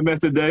want to hear that mess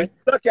today.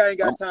 Lucky I ain't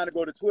got time to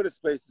go to Twitter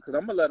Spaces because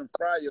I'm gonna let them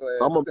fry your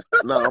ass. I'm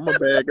gonna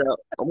bag out.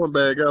 I'm gonna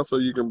bag out so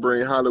you can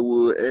bring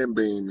Hollywood and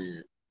Beam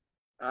in.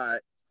 All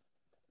right.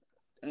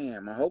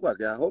 Damn, I hope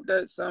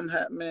that something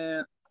happened,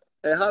 man.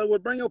 Hey,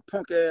 Hollywood, bring your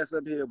punk ass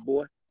up here,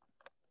 boy.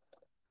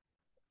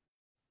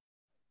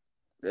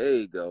 There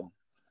you go.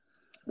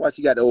 Watch,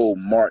 you got the old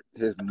mark.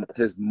 His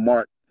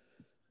mark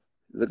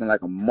looking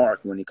like a mark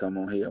when he come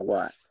on here.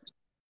 Watch.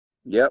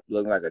 Yep,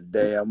 looking like a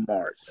damn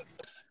mark.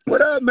 What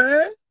up,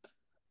 man?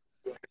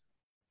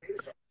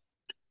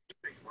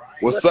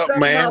 What's up,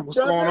 man? What's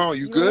going on?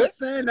 You good? Know what I'm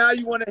saying? Now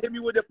you want to hit me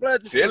with the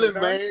pleasantries. Chilling,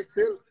 man.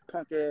 Chilling.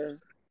 Punk ass.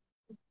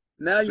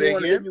 Now you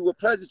want to hit me with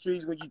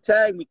pleasantries when you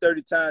tagged me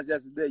 30 times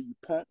yesterday, you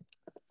punk.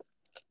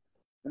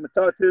 I'm going to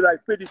talk to you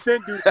like 50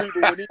 Cent do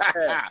people when he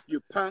tagged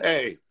you, punk.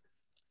 Hey,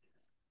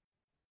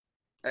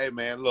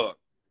 man, look.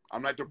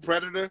 I'm like the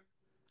Predator.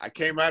 I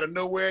came out of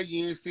nowhere.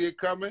 You didn't see it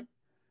coming.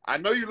 I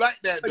know you like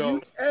that,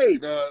 though.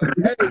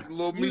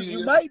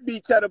 You might be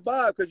Cheddar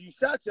Bob because you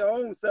shot your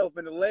own self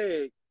in the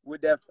leg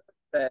with that.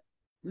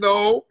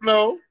 No.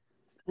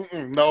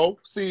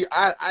 See,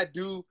 I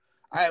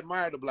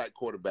admire the black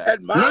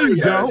quarterback. No, you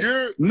don't.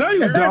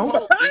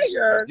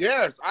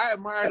 Yes, I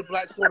admire the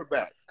black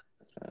quarterback.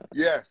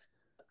 Yes.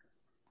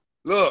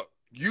 Look,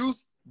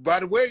 by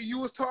the way you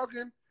was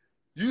talking,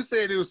 you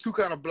said there was two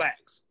kind of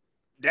blacks.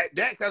 That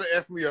kind of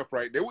effed me up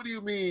right there. What do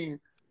you mean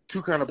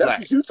two kind of blacks?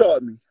 That's what you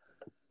taught me.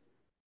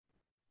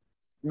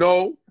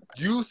 No,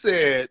 you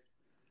said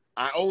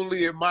I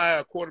only admire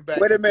a quarterback.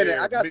 Wait a minute,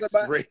 I got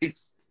somebody.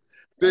 Race.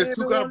 There's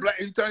two kind of black.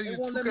 You telling you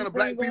two kind of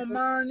black people?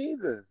 Mine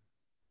either.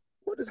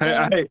 What is going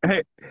on?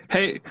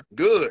 Hey.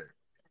 Good.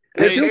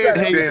 They do got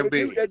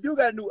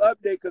a new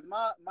update because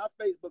my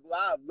Facebook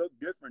Live look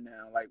different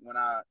now. Like when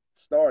I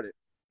started,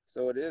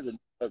 so it is an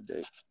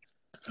update.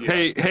 Yeah.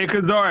 Hey,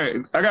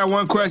 Kazari, I got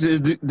one question. Is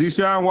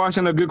Deshaun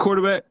Washington a good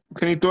quarterback?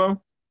 Can he throw?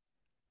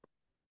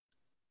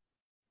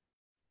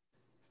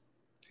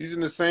 He's in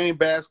the same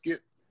basket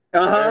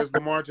as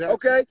Lamar Jackson.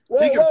 Okay.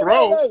 He can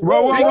throw.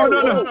 Whoa.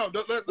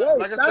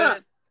 Like I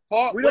said,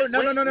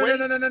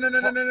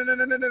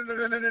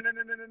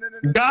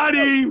 Got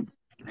him.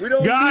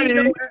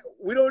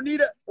 We don't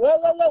need a.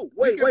 Whoa.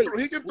 Wait.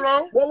 He can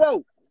throw.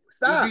 Whoa.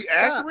 Stop. Is he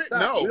accurate?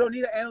 Stop. No. We don't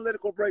need an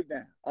analytical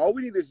breakdown. All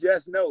we need is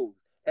yes, no.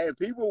 And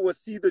people will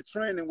see the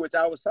trend in which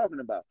I was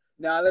talking about.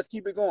 Now let's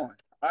keep it going.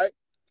 All right.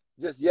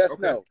 Just yes,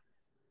 Okay. no.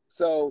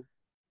 So,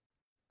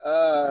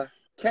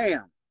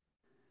 Cam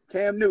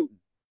Newton.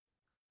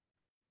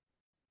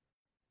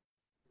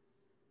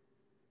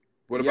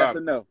 What Yes about or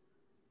him? no?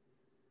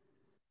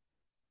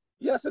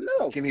 Yes or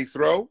no? Can he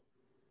throw?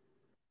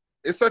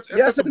 It's such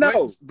Yes a or no?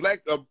 No, Yes,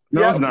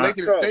 it's not.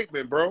 blanket throw.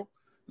 statement, bro.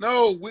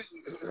 No,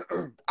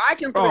 I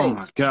can Oh throw.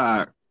 my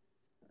God.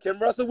 Can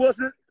Russell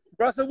Wilson?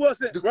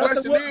 The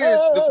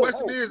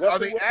question is, are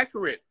they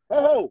accurate?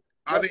 Are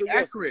they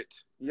accurate?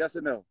 Yes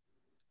or no?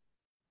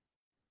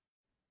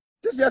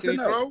 Just yes Can or he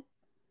no. throw?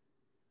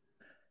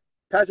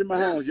 Patrick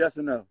Mahomes, yes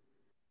or no?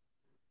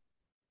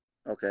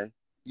 Okay.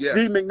 Yes.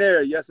 Steve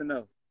McNair, yes or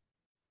no?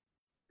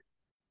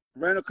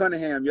 Randall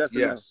Cunningham, yes or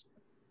no? Yes.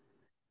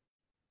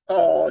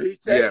 Oh, he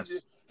changed Yes.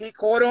 it. He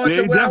caught on Yeah,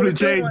 to he what I was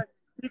definitely changed. doing.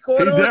 He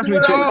caught He on to definitely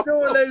what I was changed.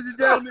 doing, ladies and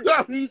gentlemen.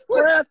 He's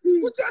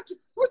crafty. What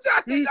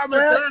y'all think? He's I'm in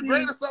third crafty.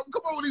 grade or something?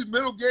 Come on with these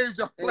middle games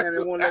y'all play. Damn,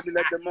 it won't let me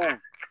let them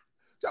on.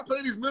 Y'all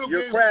play these middle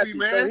You're games crafty.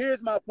 with me, So man.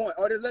 here's my point.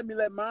 Oh, just let me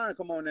let mine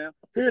come on now.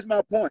 Here's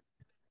my point.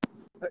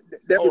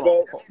 There we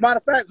go. Matter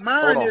of fact,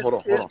 mine is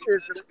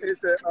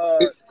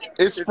the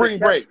It's spring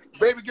break.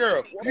 Baby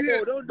girl.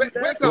 Whoa, don't do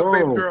that. Wake up,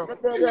 baby girl.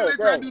 Bro, You hear what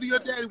they trying to do to your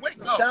daddy?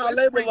 Wake up. Child It's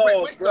labor spring break.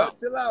 laws, Wake bro. up.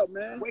 Chill out,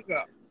 man. Wake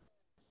up.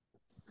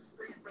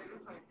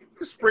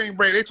 It's spring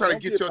break. They trying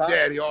to get your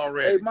daddy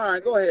already. Hey,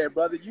 mine, go ahead,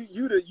 brother.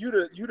 You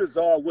the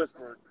czar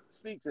whisperer.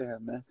 Speak to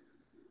him, man.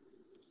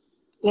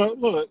 Well,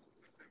 look.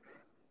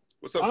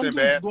 What's up, I'm Sinbad?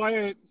 just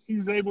glad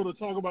he's able to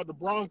talk about the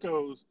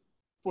Broncos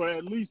for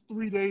at least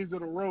 3 days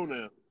in a row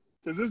now,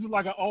 because this is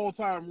like an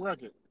all-time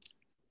record.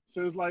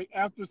 So it's like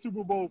after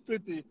Super Bowl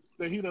 50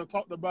 that he done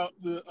talked about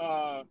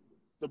the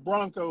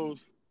Broncos,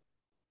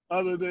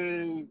 other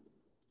than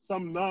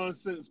some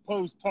nonsense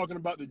post talking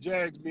about the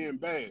Jags being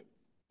bad.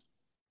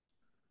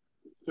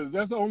 Because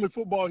that's the only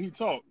football he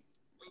talked.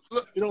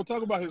 He don't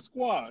talk about his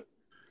squad.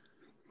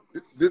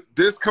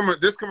 This coming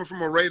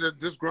from a Raider,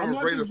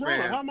 disgruntled Raider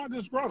fan. How am I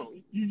disgruntled?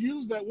 You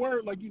use that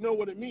word like you know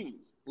what it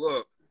means.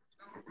 Look,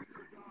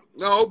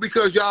 no,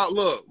 because y'all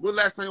look. When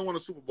last time you won a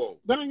Super Bowl?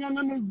 That ain't got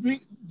nothing to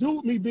do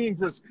with me being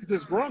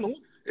disgruntled.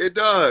 It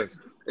does.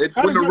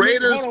 When the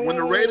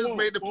Raiders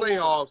made the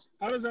playoffs.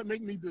 How does that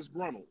make me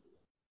disgruntled?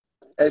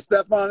 Hey,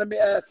 Stephon, let me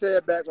ask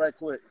Sid back right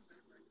quick.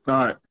 All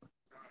right.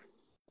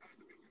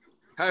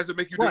 How does it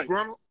make you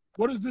disgruntled?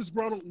 What does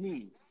disgruntled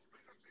mean?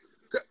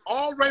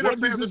 All Raider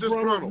fans are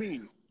disgruntled.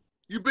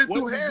 You've been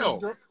through hell.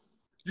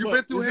 You've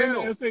been through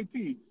hell. The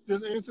SAT.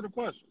 Just answer the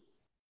question.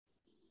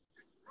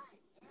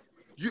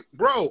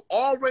 Bro,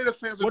 all Raider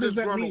fans are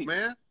disgruntled,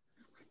 man.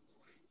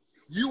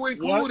 You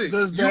included.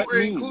 You are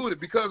included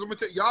because I'm gonna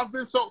tell you, y'all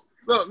been so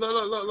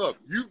look.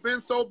 You've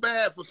been so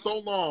bad for so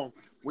long.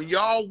 When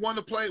y'all won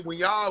the play, when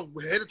y'all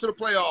headed to the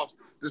playoffs,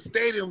 the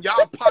stadium,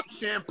 y'all popped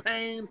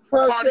champagne,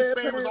 party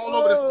favors all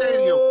over the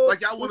stadium, like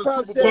y'all won a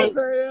Super Bowl.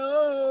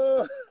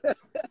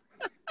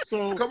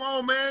 So come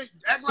on, man,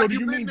 act like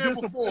you've been there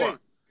before.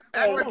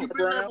 Act like you've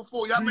been there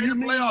before. Y'all made the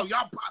playoffs.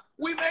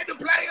 We made the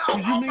playoffs.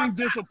 Do you mean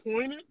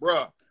disappointed,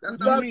 bruh? That's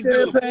not what you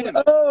do.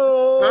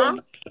 Huh?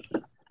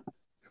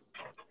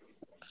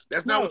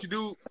 That's not what you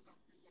do,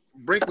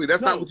 Brinkley.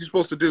 That's not what you're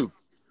supposed to do.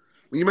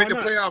 When you make the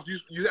playoffs,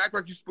 you act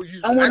like you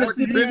act like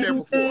you've been there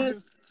before.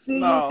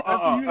 No.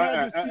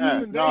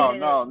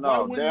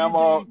 Damn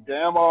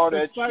all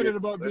that excited shit.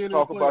 About Let's being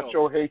talk in about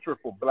your hatred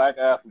for black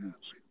athletes.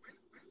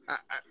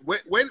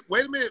 Wait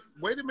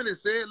a minute,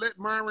 Sid. Let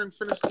Myron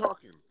finish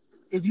talking.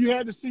 If you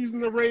had the season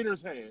the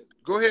Raiders had,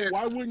 go ahead.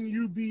 Why wouldn't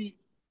you be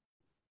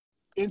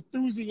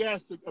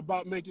enthusiastic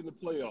about making the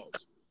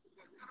playoffs?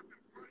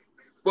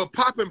 But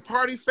popping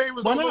party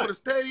favors all over the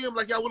stadium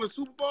like y'all won a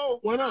Super Bowl?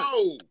 Why not?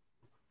 No.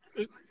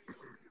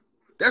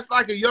 That's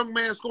like a young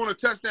man scoring a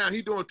touchdown.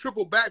 He doing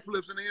triple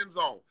backflips in the end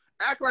zone.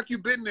 Act like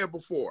you've been there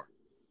before.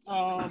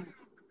 The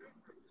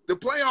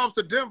playoffs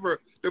to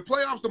Denver, the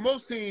playoffs to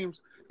most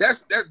teams, they're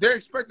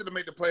expected to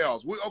make the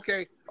playoffs.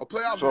 A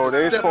playoffs. So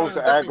they're supposed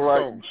to act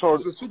like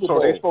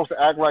they're supposed to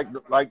act like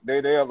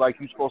they're there, like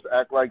you're supposed to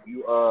act like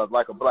you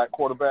like a black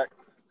quarterback.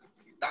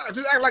 Nah,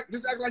 just act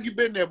like you've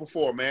been there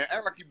before, man.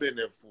 Act like you've been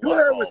there before.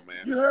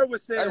 You heard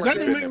what said. That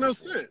didn't make no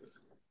sense.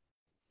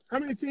 How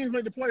many teams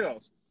make the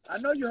playoffs? I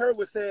know you heard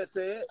what said.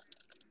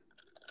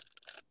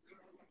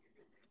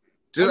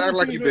 Just act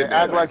like you've been there.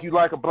 Act like you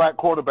like a black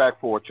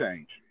quarterback for a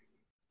change.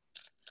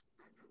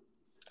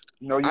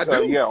 No, you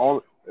do.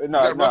 You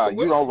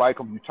don't like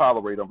him. You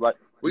tolerate him. Like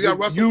we got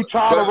Russell. You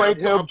tolerate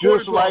him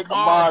just like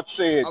Ahmad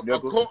said.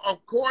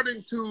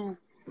 According to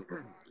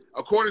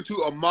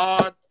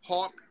Ahmad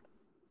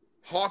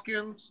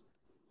Hawkins,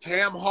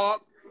 Ham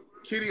Hawk,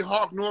 Kitty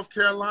Hawk, North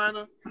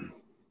Carolina.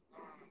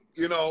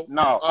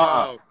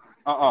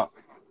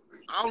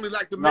 I only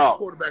like the mixed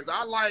quarterbacks.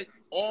 I like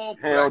all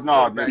black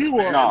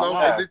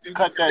quarterbacks.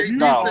 Cut that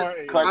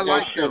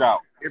shit out.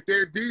 If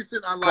they're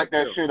decent, I like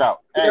them. Cut that shit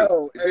out.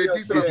 If they're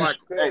decent, I like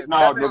them.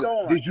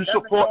 Did you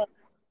support?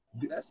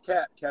 That's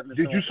Cap, Kevin.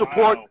 Did you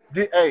support?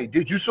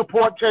 Did you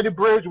support Teddy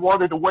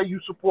Bridgewater the way you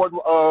support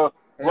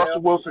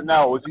Russell Wilson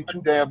now? Or is he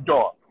too damn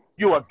dark?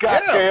 You a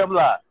goddamn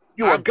lie.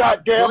 You a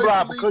goddamn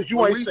liar joyfully, because you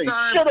when ain't we say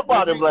signed- shit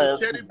about when him we-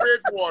 last Teddy week.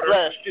 Bridgewater.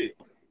 Last year.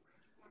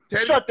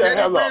 Teddy Shut the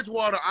hell up.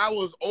 Bridgewater, I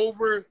was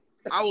over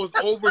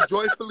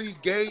joyfully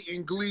gay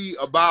and glee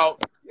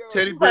about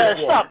Teddy Man,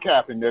 Bridgewater. stop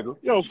capping, nigga.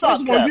 Yo, Stop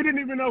first of all, you capping. didn't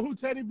even know who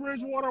Teddy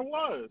Bridgewater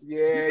was.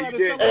 Yeah, tried you to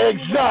did. tell us he was an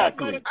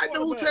Exactly. athletic I knew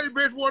who quarterback. Teddy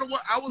Bridgewater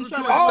was. I wasn't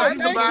too trying to excited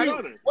tell us about he it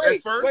was at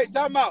Wait, first. wait,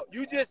 time out.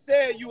 You just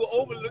said you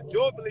were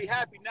joyfully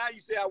happy. Now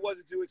you say I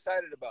wasn't too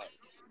excited about it.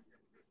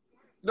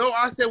 No,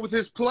 I said with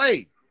his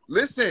play.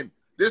 Listen,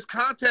 there's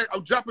context.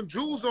 I'm dropping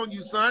jewels on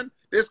you, son.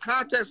 There's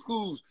context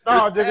clues.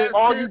 No, There's nigga, past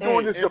all you tense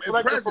doing is and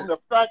deflecting present. from the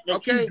fact that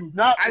Okay? you do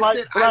not I like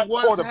said black I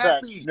was quarterbacks,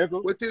 happy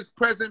nigga. with his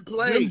present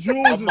play. Them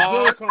jewels is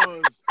Ahmad.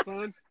 Zircons,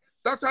 son.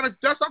 Stop trying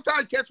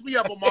to catch me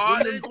up,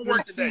 Ahmad. It ain't gonna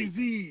work today.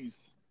 CZs.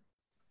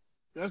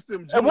 That's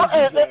them jewels. And what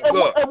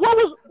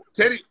was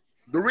Teddy,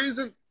 the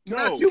reason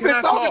You've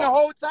been talking the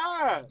whole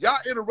time. Y'all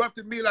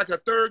interrupted me like a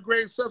third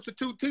grade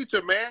substitute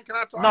teacher, man. Can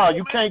I talk? No,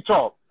 you can't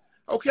talk.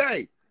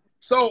 Okay.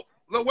 So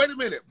look, wait a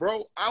minute,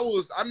 bro.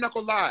 I'm not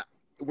gonna lie.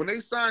 When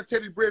they signed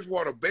Teddy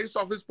Bridgewater based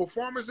off his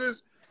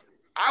performances,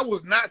 I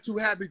was not too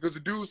happy because the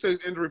dude stays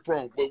injury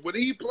prone. But when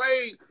he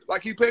played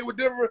like he played with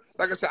Denver,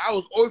 like I said, I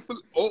was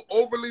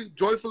overly,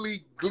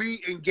 joyfully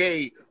glee and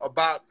gay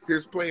about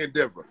his play in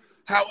Denver.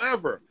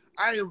 However,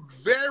 I am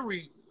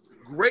very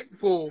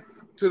grateful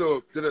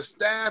to the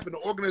staff and the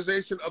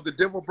organization of the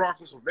Denver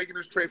Broncos for making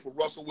this trade for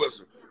Russell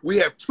Wilson. We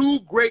have two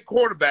great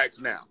quarterbacks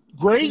now.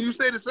 Great. Can you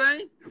say the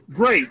same?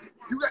 Great.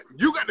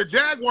 You got the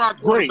Jaguar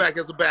quarterback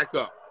as a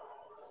backup.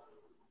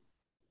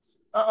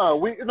 No.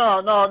 You can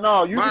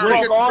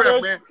Myron, talk all breath,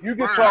 that. man. You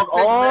can Myron, talk I'm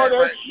taking all that that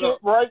right. shit Look,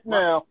 right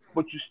now,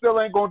 but you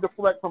still ain't going to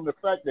deflect from the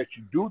fact that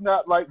you do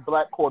not like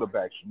black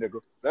quarterbacks,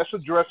 nigga. Let's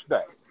address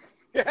that.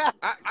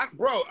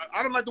 Bro,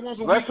 I don't like the ones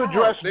with Let's weak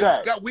address arms. They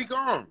that. got weak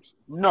arms.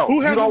 No, Who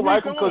you has a don't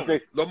like weak them because arm?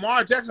 they.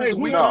 Lamar Jackson's Hey, a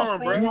who weak has a arm,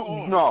 bro. stronger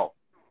arm? No.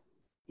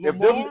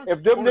 Lamar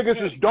If them or niggas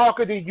Teddy? is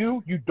darker than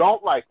you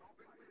don't like them.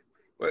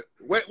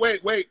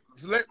 Wait.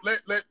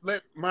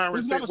 Let Myron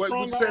Who's say got a what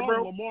you stronger say, arm,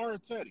 bro. Lamar or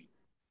Teddy?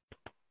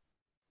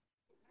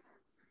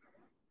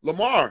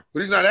 Lamar,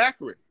 but he's not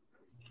accurate.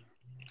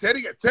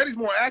 Teddy's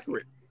more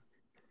accurate.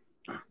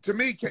 To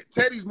me,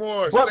 Teddy's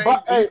more But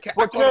same.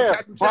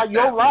 Kev, by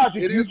your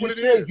logic, it you is what just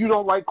it said is. you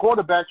don't like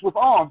quarterbacks with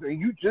arms, and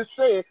you just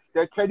said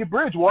that Teddy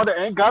Bridgewater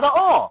ain't got an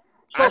arm.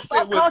 So I stop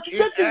said with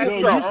contradicting inaccurate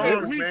yourself.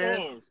 arms, weak man.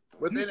 arms.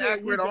 With You said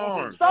inaccurate weak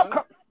arms.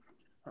 Stop.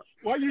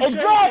 Why you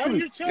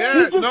Exactly. change? Yeah, He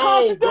just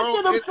no, bro,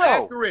 contradicted himself.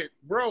 inaccurate,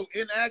 bro,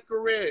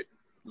 inaccurate.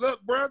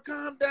 Look, bro,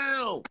 calm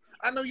down.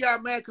 I know y'all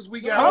mad because we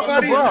got.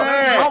 Nobody's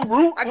mad. I'm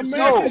rooting. I can see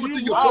mad it 'cause going you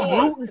through your lost.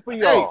 board. I'm rooting for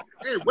y'all.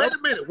 Hey, wait a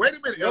minute.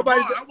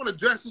 Nobody's- Ahmad, I want to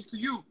address this to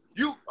you.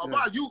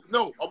 Ahmad,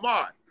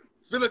 Ahmad,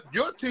 Philip,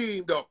 your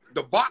team,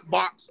 the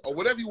box or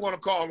whatever you want to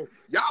call them,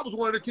 y'all was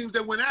one of the teams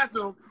that went after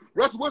him.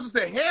 Russell Wilson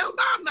said, "Hell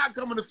no, I'm not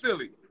coming to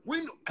Philly."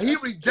 He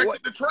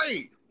rejected the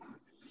trade.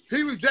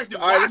 He rejected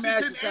All right, let me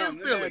Washington ask you and something.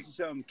 Let me Philly. ask you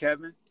something,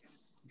 Kevin.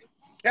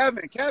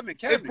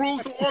 It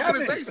proves some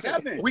organization.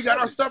 Kevin, We got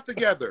our stuff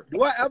together.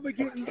 Do I ever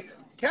get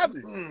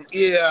Kevin?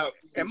 Yeah.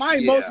 Am I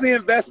emotionally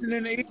invested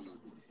in the Eagles?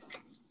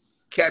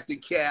 Captain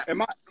Cap.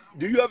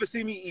 Do you ever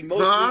see me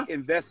emotionally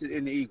invested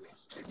in the Eagles?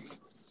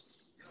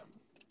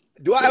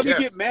 Do I ever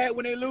get mad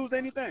when they lose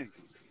anything?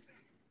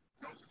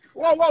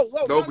 Whoa.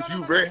 No, but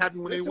you very happy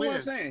when they win. Listen what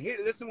I'm saying. Here,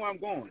 listen where I'm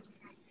going.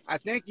 I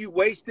think you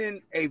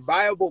wasting a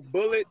viable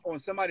bullet on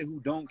somebody who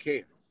don't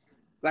care.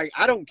 Like,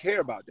 I don't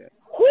care about that.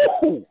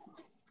 Woo!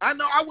 I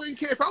know. I wouldn't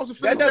care if I was a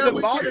Philly That fan. I doesn't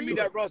wouldn't bother care me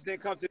either. that Russ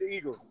didn't come to the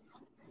Eagles.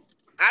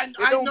 I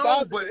don't know,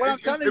 bother- but what I'm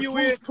it telling you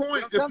proves is, point.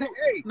 what I'm telling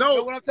you-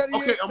 No, what I'm telling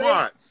you okay, is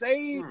Ahmad.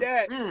 save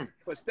that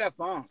for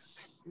Stephon,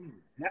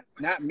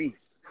 not me.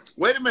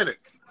 Wait a minute.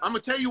 I'm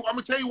gonna tell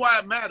you why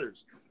it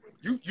matters.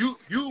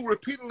 You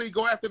repeatedly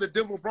go after the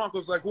Denver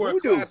Broncos like we're a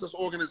classless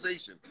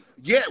organization.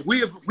 Yeah, we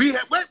have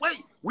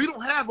wait. We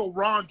don't have a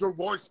Ron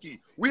Jaworski.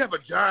 We have a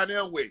John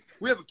Elway.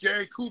 We have a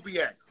Gary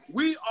Kubiak.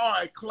 We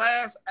are a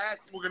class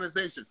act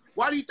organization.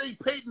 Why do you think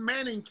Peyton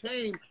Manning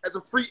came as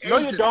a free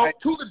agent to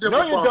the Denver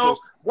Broncos? Don't.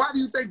 Why do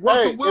you think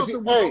Russell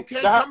Wilson was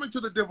okay coming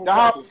to the Denver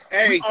Broncos?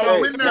 Hey, we are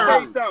winners.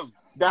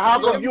 How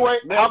come you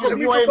ain't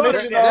mentioning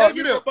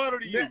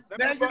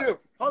Negative.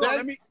 Hold on,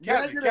 let me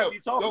Kevin, you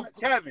talking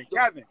Kevin.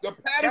 The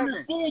pattern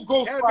is full,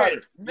 Ghost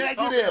Rider.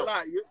 Negative.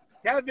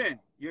 Kevin,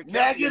 you're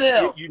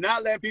negative. You're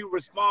not letting people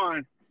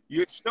respond.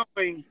 You're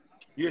showing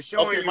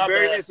Okay, you're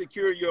very bad.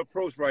 insecure in your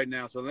approach right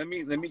now. So let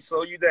me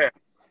slow you down.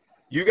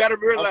 You got to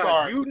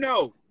realize, you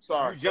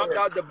jumped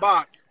out the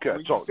box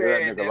when you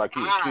said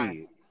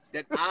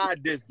that I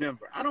diss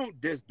Denver. I don't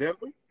diss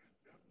Denver.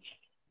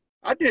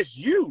 I diss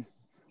you.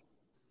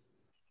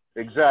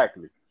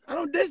 Exactly. I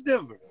don't diss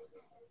Denver.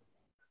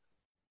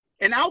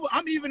 And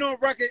I'm even on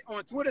record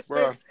on Twitter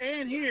Spaces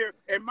and here,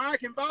 and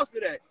Mike can vouch for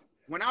that.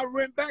 When I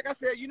went back, I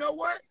said, you know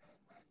what?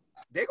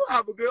 They're going to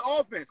have a good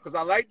offense because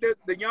I like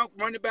the young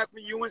running back from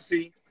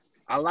UNC.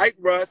 I like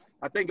Russ.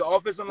 I think the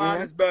offensive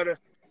line is better.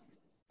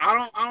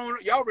 I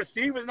don't y'all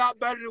receivers not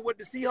better than what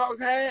the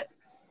Seahawks had,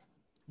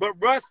 but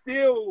Russ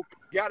still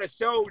got to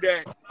show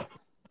that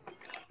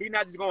He's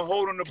not just gonna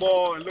hold on the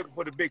ball and look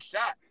for the big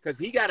shot because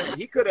he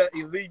could have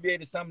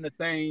alleviated some of the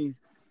things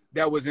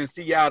that was in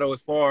Seattle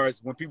as far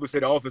as when people say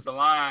the offensive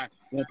line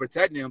won't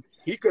protect him.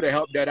 He could have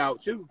helped that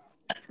out too.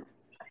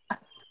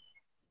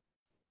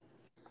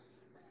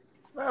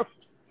 Man,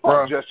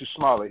 fuck Jesse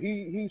Smollett.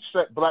 He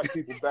set black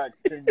people back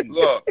 10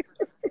 years.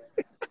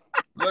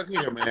 Look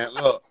here, man.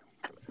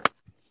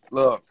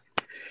 Look.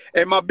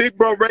 And my big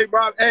bro Ray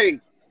Rob, hey,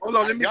 hold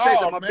on, let me say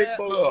that. My big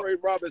bro look. Ray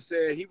Roberts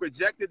said he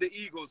rejected the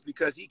Eagles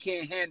because he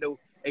can't handle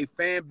a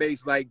fan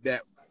base like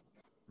that.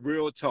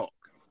 Real talk.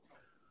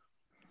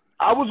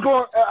 I wanted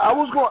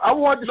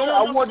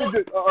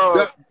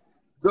to.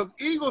 The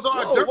Eagles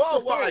are a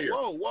dumpster fire.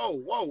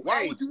 Whoa.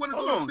 Why hey, would you want to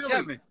hold go on, to Philly?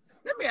 Kevin,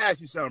 let me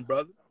ask you something,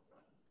 brother.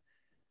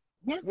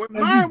 When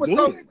Mine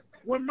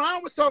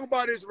was talking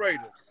about his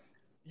Raiders,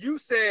 you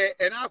said,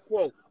 and I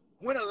quote,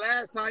 "When the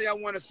last time y'all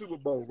won a Super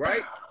Bowl,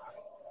 right?"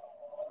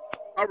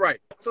 All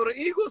right. So the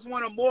Eagles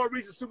won a more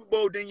recent Super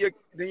Bowl than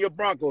your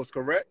Broncos,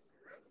 correct?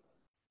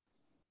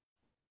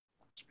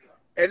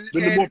 And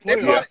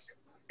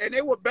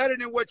they were better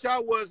than what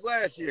y'all was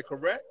last year,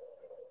 correct?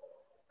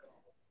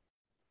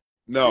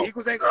 No. The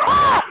Eagles ain't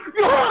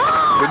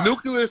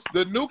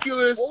the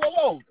nucleus.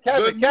 Whoa.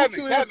 Kevin, the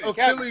nucleus of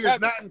Philly is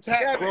not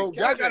intact, bro.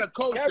 Y'all got a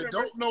coach that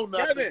don't know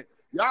nothing.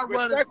 Y'all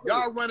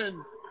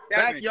running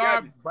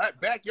backyard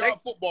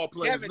football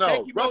players.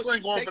 No, Russell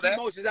ain't going for that. Take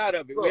emotions out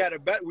of it.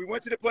 We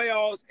went to the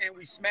playoffs and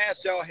we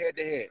smashed y'all head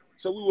to head,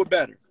 so we were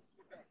better.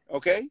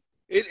 Okay,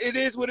 it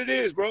is what it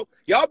is, bro.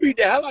 Y'all beat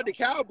the hell out of the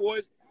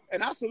Cowboys,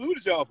 and I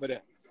saluted y'all for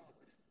that.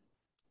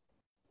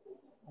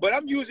 But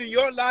I'm using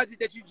your logic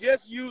that you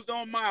just used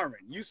on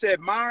Myron. You said,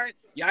 Myron,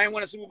 y'all ain't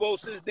won a Super Bowl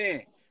since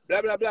then.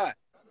 Blah, blah, blah.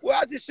 Well,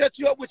 I just shut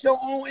you up with your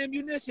own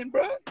ammunition,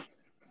 bro.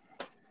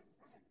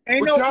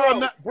 Ain't but no y'all bro.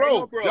 not, bro.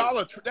 No bro. Y'all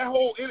are that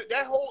whole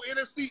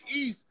NFC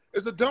East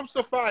is a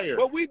dumpster fire.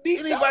 But we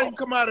beat anybody can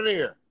come out of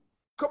there.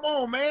 Come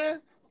on,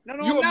 man. No,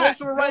 you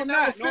emotional right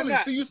now in Philly.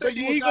 See, you said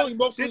you were not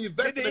emotionally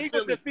invested in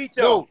Philly.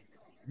 No,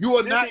 you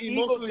are not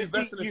emotionally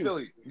invested in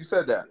Philly. You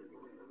said that.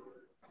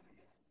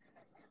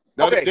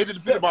 No, okay, they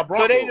defeated my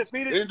Broncos. So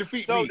they didn't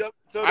defeat me.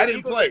 So I the didn't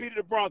Eagles play. defeated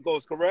the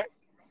Broncos, correct?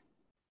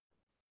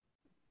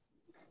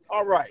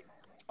 All right.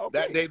 Okay.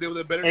 That day they were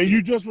the better and team.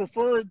 you just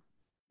referred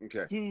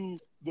to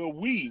the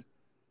we.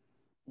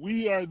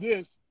 We are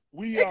this.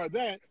 We are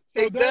that.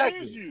 So exactly.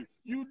 That is you.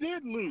 You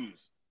did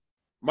lose.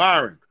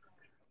 Myron,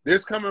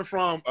 this coming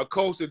from a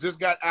coach that just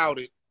got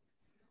outed.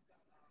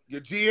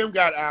 Your GM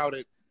got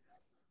outed.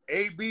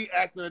 AB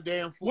acting a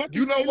damn fool. What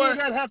you know what?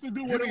 That have to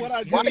do with what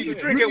I Why are you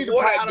drinking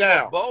water out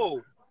of a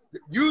bowl?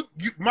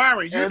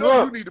 Myron, you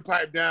need to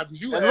pipe down because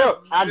you have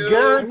look, I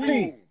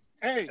guarantee.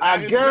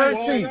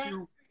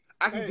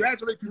 I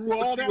congratulate you for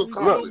what you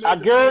accomplished. Look, I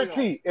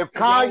guarantee if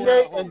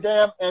Kanye and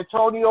damn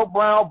Antonio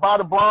Brown buy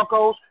the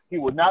Broncos, he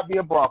would not be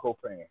a Bronco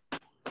fan.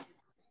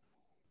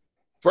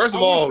 First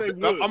of all,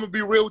 I'm gonna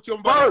be real with you. I'm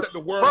about to set the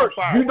world on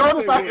fire. You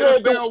notice I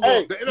said the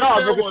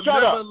NFL will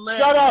never let.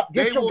 Shut up!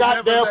 Get your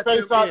goddamn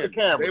face out the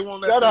camera. They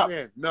won't let them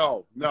in.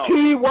 No.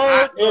 Key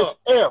word is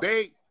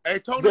if.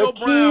 Antonio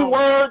Brown.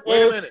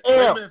 Wait a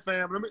minute,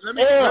 fam. Let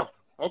me.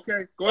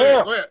 Okay, go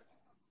ahead.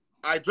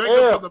 I drank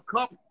it from the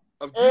cup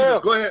of Jesus.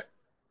 Go ahead.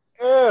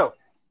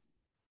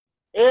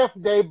 If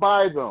they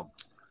buy them,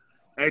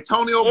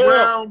 Antonio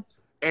Brown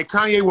and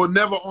Kanye will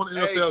never own an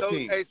NFL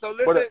team. Hey, so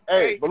listen.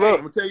 But look, I'm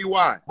gonna tell you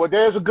why. But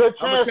there's a good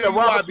chance that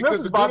Robert Smith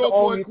is about to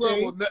own your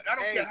team. I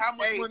don't care how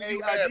much money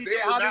you have. They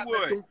will not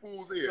let them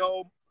fools in.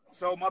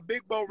 So my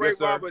big bro Ray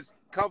Roberts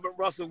covered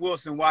Russell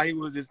Wilson while he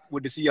was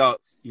with the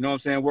Seahawks. You know what I'm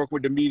saying? Work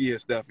with the media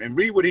stuff. And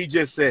read what he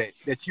just said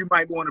that you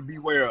might want to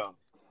beware of.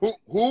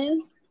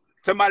 Who?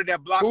 Somebody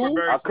that blocked for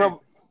Barry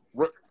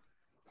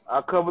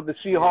I covered the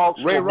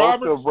Seahawks for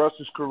most of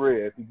Russ's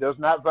career. If he does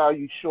not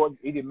value short,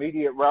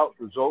 intermediate routes,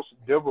 results in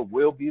Denver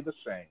will be the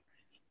same.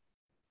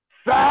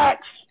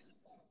 Facts.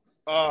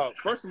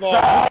 First of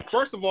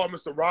all,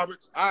 Mr.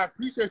 Roberts, I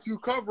appreciate you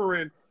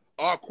covering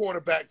our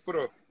quarterback for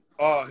the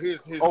his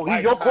he's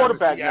your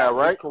quarterback now,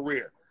 right?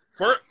 Career.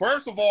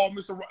 First of all,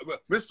 Mr.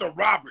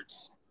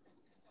 Roberts,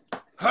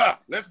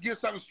 let's get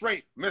something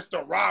straight,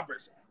 Mr.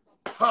 Roberts.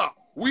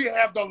 We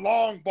have the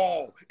long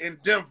ball in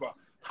Denver.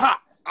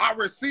 Our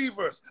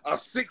receivers are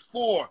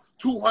 6'4",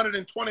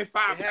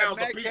 225 pounds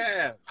apiece.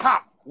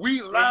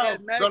 We love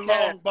the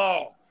long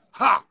ball.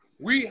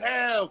 We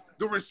have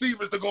the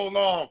receivers to go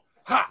long.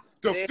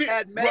 To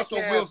fit Russell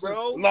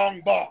Wilson's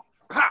long ball.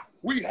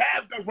 We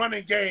have the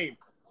running game.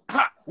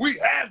 We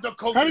have the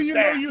coaching staff. How do you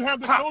know you have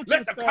the coaching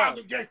Let the staff?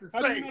 congregation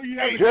say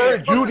amen.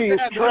 Jerry Judy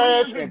is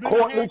trash and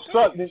Courtney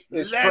Sutton is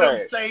trash. Let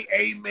them say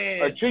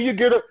amen. Until you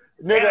get a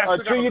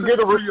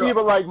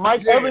receiver like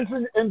Mike Evans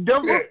in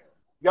Denver,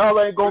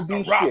 y'all ain't gonna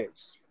be shit.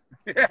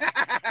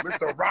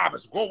 Mr.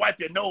 Roberts, go wipe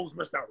your nose,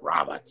 Mr.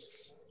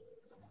 Roberts.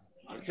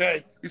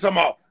 Okay, you talking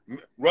about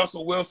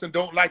Russell Wilson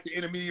don't like the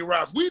intermediate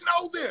routes. We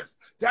know this.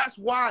 That's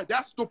why.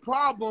 That's the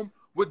problem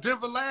with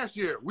Denver last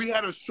year. We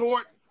had a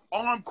short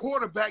armed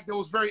quarterback that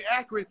was very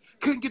accurate,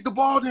 couldn't get the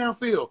ball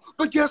downfield.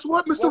 But guess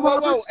what, Mr.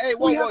 Roberts?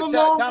 We have a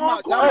long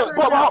arm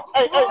quarterback.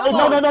 Hey,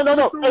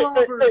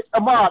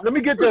 Ahmad, let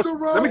me get this.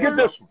 Let me get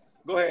this one.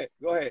 Go ahead.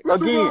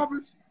 Mr.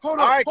 Roberts, hold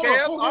on. All right,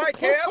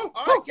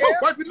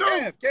 Kev. Wipe your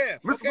nose.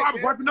 Kev. Mr.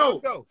 Roberts, wipe your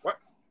nose. Kev.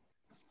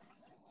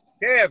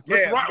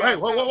 Hey,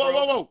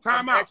 whoa.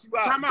 Time out.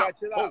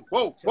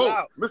 Whoa.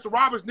 Mr.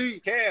 Roberts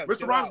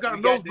Mr. Roberts got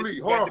a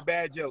nosebleed. Hold on. It's a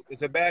bad joke.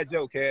 It's a bad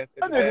joke, Kev.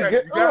 That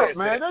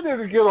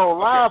nigga get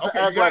online to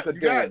act like a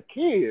damn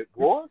kid,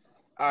 boy. All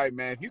right,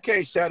 man. If you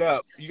can't shut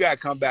up, you gotta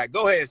come back.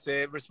 Go ahead,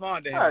 Sid.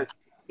 Respond to him.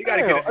 You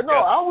gotta get it together. No,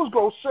 I was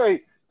gonna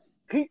say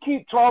he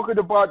keep talking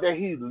about that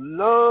he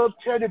loves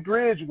Teddy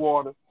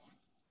Bridgewater,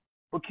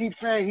 but keep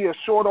saying he a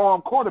short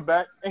arm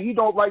quarterback and he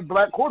don't like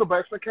black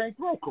quarterbacks that can't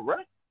throw.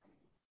 Correct.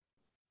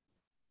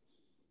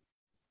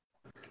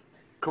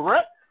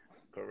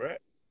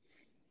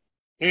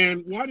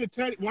 And why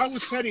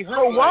was Teddy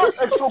hurt?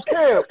 So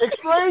Kev,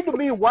 explain to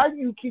me why do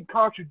you keep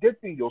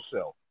contradicting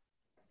yourself?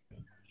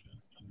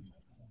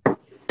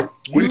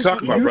 What are you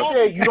talking about, bro? You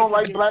said you don't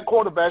like black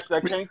quarterbacks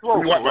that can't throw.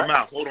 Let me wipe my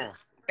mouth. Hold on.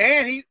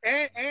 And he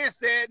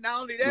said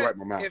not only that,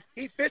 if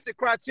he fits the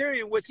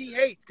criterion which he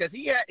hates, because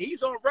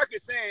he's on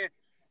record saying,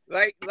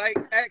 like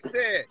Ax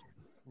said,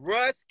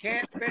 Russ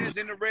can't finish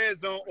in the red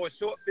zone or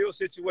short field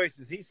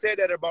situations. He said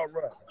that about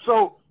Russ.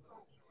 So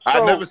I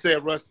never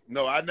said Russ.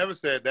 No, I never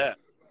said that.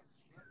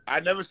 I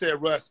never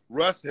said Russ.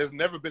 Russ has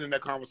never been in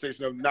that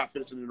conversation of not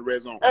finishing in the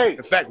red zone.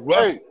 In fact,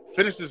 Russ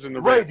finishes in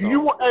the red zone.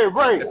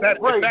 Ray, in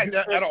fact,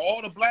 out of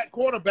all the black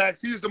quarterbacks,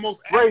 he's the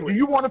most accurate. Ray, do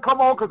you want to come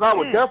on? Because I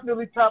would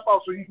definitely tap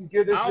out so you can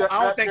get this. I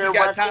don't think he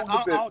got time.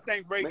 I don't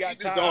think Ray got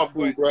time. Dog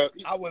food, bro.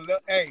 I would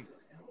look. Hey,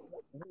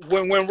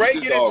 when Ray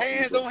get his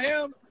hands on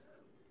him,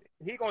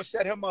 he gonna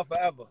shut him up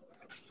forever.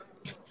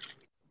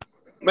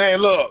 Man,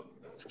 look,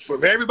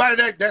 for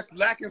everybody that's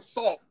lacking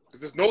salt,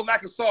 because there's no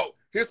lack of salt.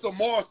 Here's some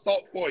more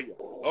salt for you,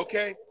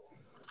 okay?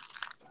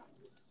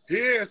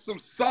 Here's some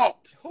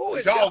salt.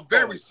 Y'all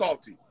very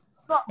salty.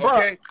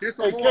 Okay? Here's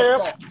some more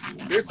salt.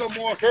 Here's some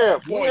more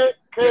salt for you.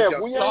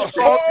 Kev, we ain't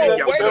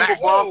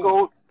salty.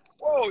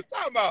 Whoa,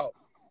 time out.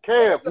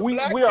 Kev, we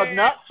are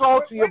not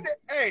salty.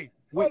 Hey,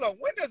 hold on.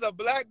 When does a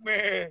black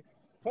man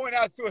point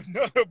out to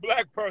another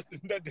black person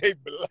that they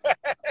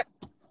black?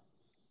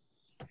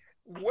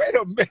 Wait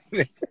a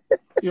minute.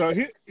 Yo,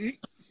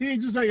 he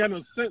just ain't got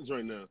no sense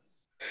right now.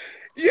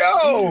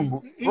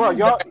 Yo, bro,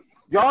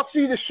 y'all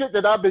see the shit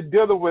that I've been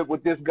dealing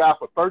with this guy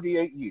for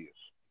 38 years.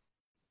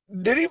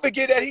 Did he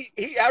forget that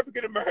he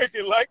African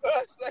American like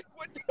us? Like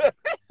what?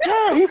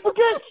 Yeah,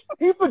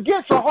 he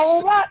forgets a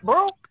whole lot,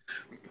 bro.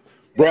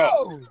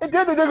 And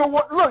then the nigga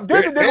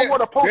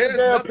want to post there's a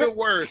damn nothing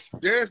worse.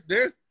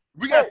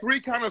 We got three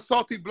kind of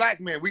salty black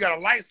men. We got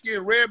a light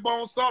skinned red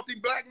bone salty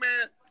black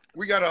man.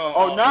 We got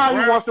a now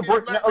he wants to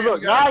bring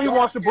he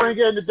wants to bring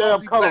in the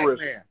damn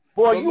colorist.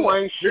 Boy, you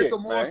ain't shit. Here's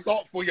some more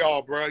salt for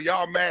y'all, bro.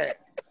 Y'all mad.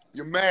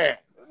 You're mad.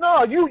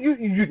 No, you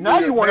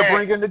want to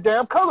bring in the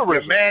damn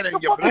colorist. You're mad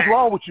and you're black. What's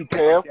wrong with you,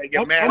 Kev?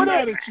 You're mad. I'm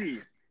mad at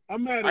you.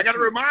 I'm mad at you. I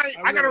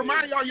gotta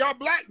remind y'all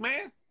black,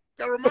 man.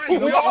 Gotta remind you.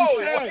 We all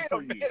black.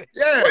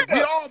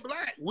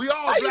 We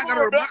all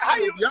black.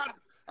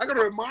 I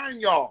gotta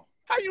remind y'all.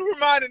 How you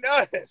reminding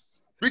us?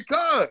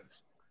 Because,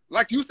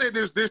 like you said,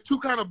 there's two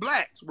kind of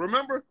blacks.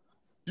 Remember?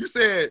 You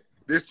said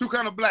there's two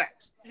kind of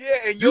blacks. Yeah,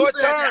 and your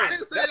turn. I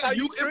didn't say that's that. How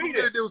You treat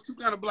implemented it. there was two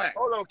kind of blacks.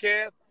 Hold on,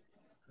 Kev.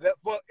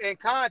 But in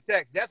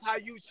context, that's how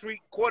you treat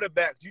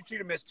quarterbacks. You treat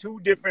them as two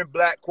different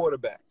black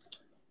quarterbacks.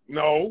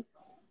 No.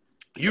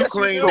 You Yes,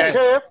 claim you do. that.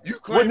 Kev, You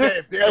claim that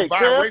if they're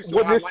biracial,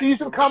 when this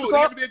season comes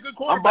up, be a good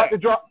I'm about to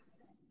drop.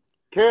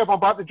 Kev, I'm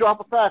about to drop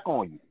a fact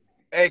on you.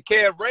 Hey,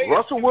 Kev, Ray.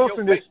 Russell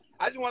Wilson is.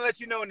 I just want to let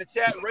you know in the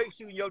chat, Ray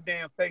shooting your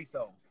damn face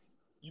off.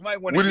 You might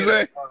want What to is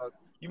that?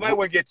 You might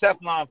want to get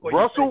Teflon for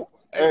Russell.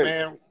 Hey,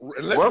 man,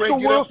 let's Russell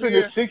get up Wilson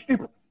here. is 60.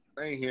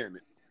 I ain't hearing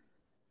it.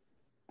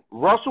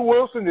 Russell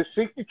Wilson is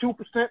 62%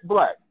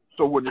 black.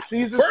 So when the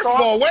season First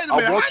starts, of all, wait a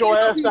minute. I want your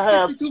ass to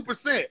have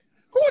 62%.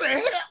 Who the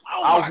hell?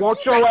 Oh I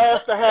want your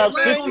ass to have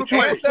Land on the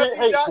 62%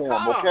 hate for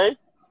him, okay?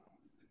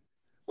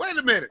 Wait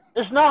a minute.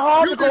 It's not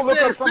hard You to go just look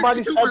said up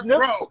somebody's 62%, ethnicity.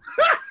 bro.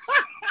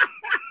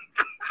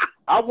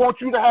 I want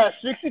you to have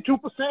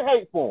 62%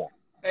 hate for him.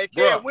 Hey,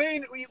 Kev,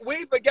 we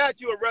ain't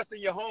forgot you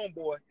arresting your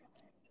homeboy.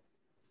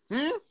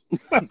 Yeah.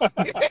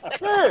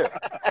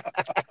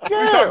 What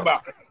you talking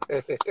about?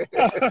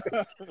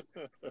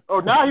 Oh,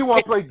 now he want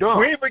to play dumb.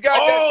 We ain't forgot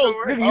that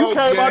story. Nigga, you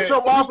came out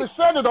your mouth and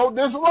said it on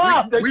this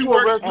live that We you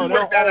worked arrested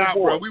that your out,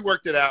 bro. homeboy. We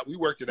worked it out.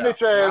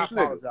 Bitch I ass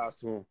apologize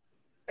to him.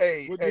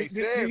 Hey, Well, hey,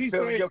 did Sam he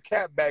peeling say- your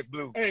cap back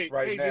blue Hey,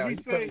 right now. did He's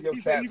peeling your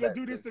he cap said you gonna back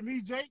do this blue. to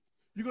me, Jake?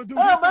 You gonna do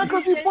Yeah, this man, to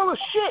because me, he's full of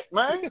shit,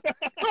 man.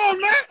 No, I'm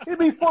not. He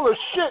be full of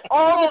shit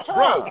all the time.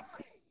 Bro,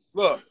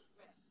 look.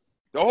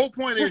 The whole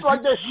point is Just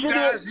like that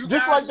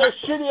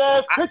shitty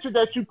ass picture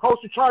that you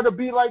posted trying to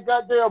be like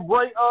goddamn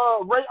Ron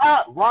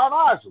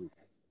Isley.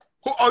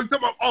 Oh, you talking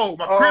about? Oh,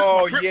 my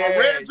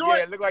red joint.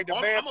 Yeah, look like the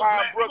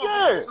vampire Brooklyn.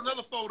 It's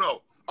another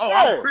photo. Oh,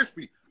 I'm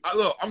crispy.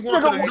 Look, I'm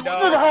going to the new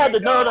Nigga had the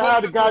nerve to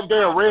have the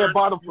goddamn red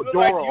bottom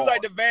fedora. You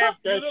like the Van?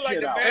 You look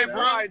like the Van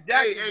Brian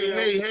Jackson.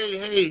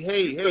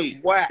 Hey.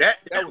 Whack.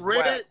 That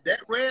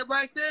red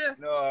right there.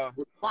 No,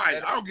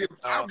 fine. I don't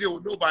give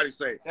what nobody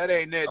say. That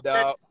ain't it,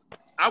 dog.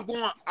 I'm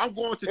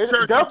going to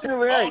church.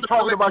 Definitely ain't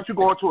talking about you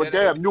going to a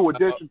damn New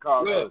Edition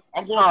concert. Look,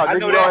 I'm going. I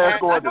know that.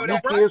 Going to New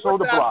Kids on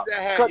the Block.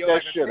 Cut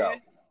that shit out.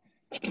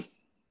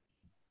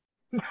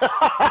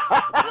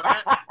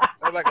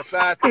 That was like a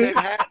size 10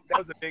 hat. That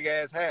was a big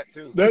ass hat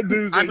too. That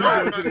dude's. I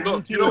know.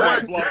 Look, you know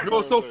what? You know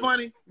what's so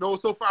funny?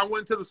 I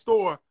went to the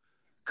store,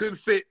 couldn't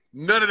fit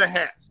none of the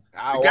hats.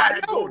 The guy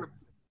had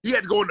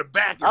to go in the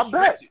back and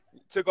stretch it.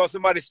 Took off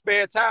somebody's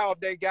spare tire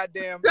off their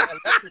goddamn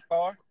electric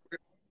car.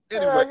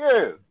 Anyway,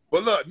 yeah.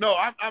 But look, no,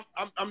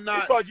 I'm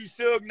not. He called you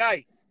Suge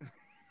Knight.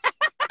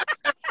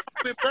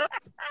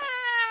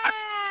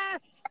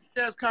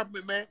 That's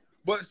compliment, man.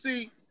 But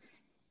see,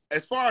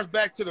 as far as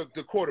back to the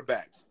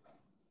quarterbacks,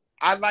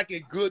 I like a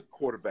good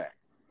quarterback.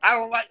 I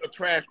don't like a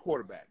trash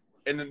quarterback.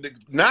 And then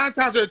 9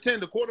 times out of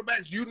 10, the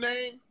quarterbacks you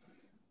name,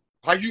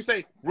 how you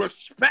say,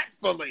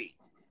 respectfully.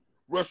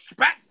 Well,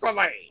 trash.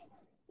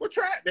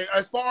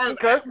 As far as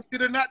accuracy,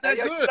 they're not that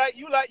good.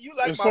 You like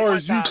as my far one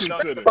as you time.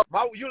 consider.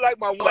 You like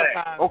my one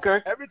time.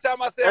 Okay. Every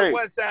time I say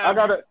one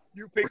time,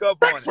 you pick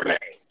up on it.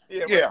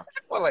 Yeah.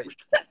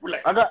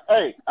 I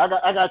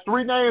got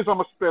 3 names I'm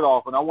gonna spit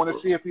off, and I want to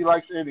see if he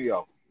likes any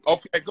of them.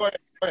 Okay, go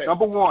ahead.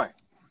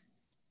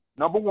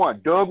 Number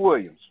one, Doug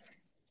Williams.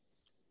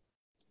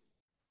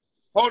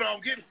 Hold on,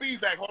 I'm getting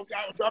feedback. I'll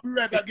be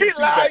right back. He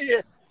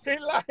lying.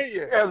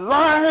 Yeah,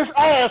 lying his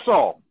ass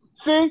off.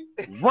 See,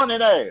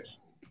 running ass.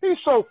 He's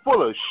so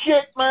full of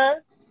shit,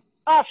 man.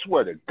 I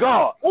swear to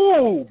God.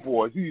 Oh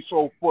boy, he's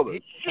so full of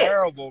shit.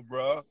 Terrible,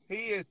 bro.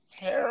 He is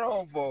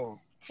terrible.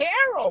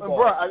 Terrible.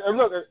 Bro,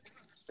 look,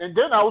 and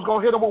then I was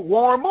gonna hit him with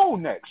Warren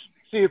Moon next.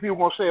 See if he was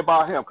gonna say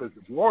about him, because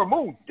Warren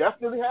Moon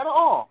definitely had an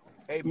arm.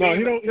 Hey, no,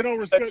 he don't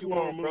respect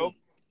Warren Moon, bro.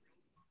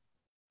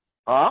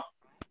 Huh?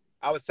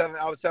 I was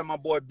telling my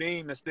boy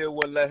Bean and still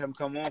wouldn't let him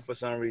come on for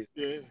some reason.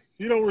 Yeah,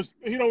 he don't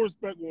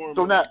respect Warren.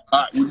 So Moon. now,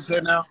 what you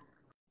said now?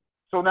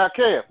 So now,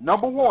 Kev,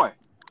 number one.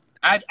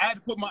 I had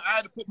to put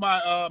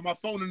my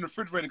phone in the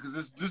refrigerator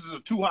because this is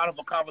too hot of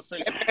a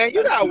conversation. Man,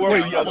 you gotta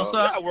work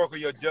on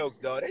your jokes,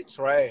 dog. They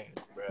trash,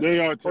 bro. They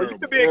are terrible. Well, you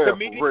could be a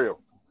comedian. For real.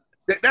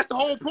 That's the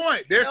whole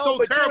point. They're so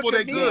terrible,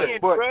 they're good.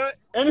 But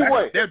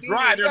anyway, they're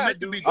dry. They're meant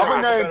to be dry.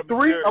 I'm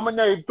gonna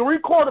name three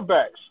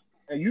quarterbacks,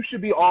 and you should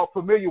be all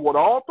familiar with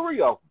all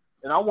 3 of them.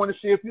 And I want to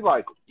see if you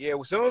like them. Yeah,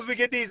 as soon as we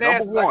get these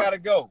answers, I gotta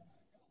go.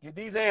 Get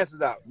these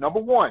answers out.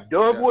 Number one,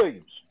 Doug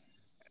Williams.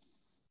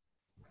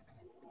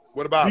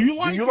 What about Do you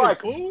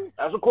like him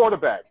as a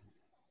quarterback?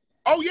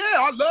 Oh yeah,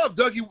 I love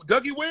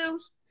Dougie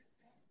Williams.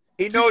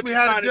 He knows what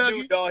you're trying to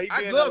do, dog.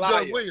 I love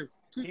Doug Williams.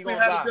 Teach me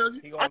how to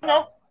Dougie. I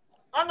know.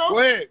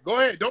 Go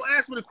ahead. Don't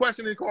ask me the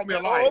question and call me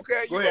a liar. Oh,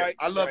 okay, go ahead. Right.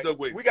 I love Doug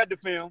Williams. We got the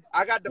film.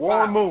 I got the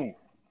Warren file. Moon.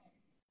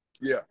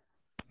 Yeah.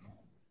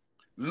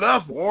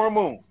 Love him. Warren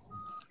Moon.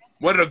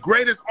 One of the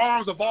greatest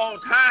arms of all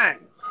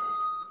time.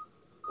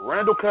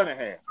 Randall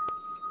Cunningham.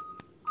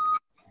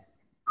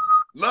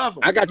 Love him.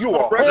 I got you a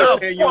whole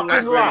fucking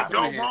lie.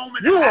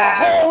 You a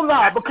whole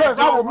lie because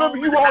I remember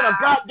you on a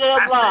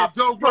goddamn lie.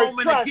 Joe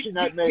Roman trashing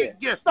that man.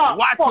 Stop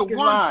watch fucking it.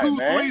 1, 2,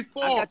 lying, 3,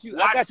 4. I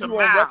got you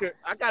on record.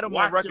 I got him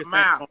on record.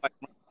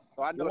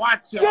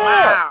 Watch your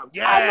mouth.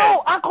 Yeah. I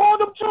know. I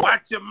called him too.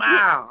 Watch your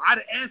mouth.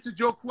 I'd answered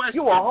your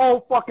question. You a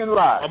whole fucking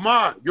lie.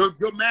 Ahmad, your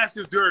mask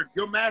is dirty.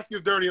 Your mask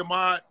is dirty,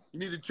 Ahmad. You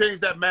need to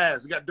change that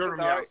mask. You got dirt on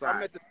the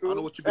outside. I don't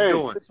know what you've been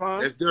doing. It's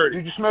dirty.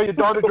 Did you smell your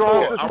daughter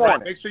drawers this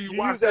morning? Make sure you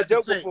watch that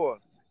joke before.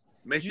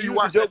 Make sure you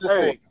watch that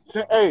before.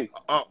 Hey,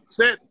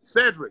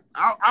 Cedric,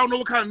 I don't know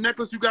what kind of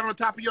necklace you got on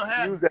top of your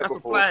hat. That's a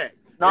flag.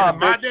 Nah, in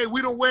my day,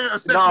 we don't wear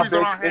accessories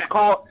on our hat.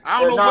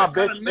 I don't know what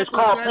kind of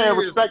necklace that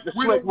is. Respect the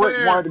slick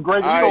Rick, one of the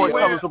greatest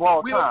storytellers of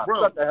all time.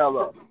 Shut the hell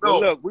up. No,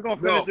 look, we're going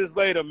to finish this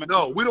later, man.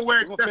 No, we don't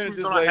wear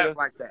accessories on our hat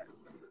like that.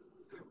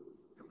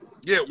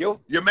 Yeah,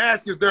 your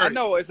mask is dirty. I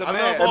know, it's a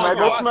mask.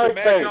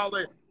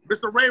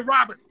 Mr. Ray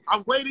Roberts,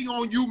 I'm waiting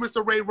on you,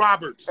 Mr. Ray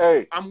Roberts.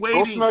 Hey, I'm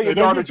waiting. Go smell your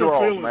daughter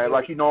drawers, man,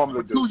 like you know I'm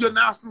going to do. Your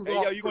nostrils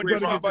off. Yo, you going to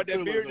talk about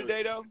that beard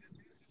today, though?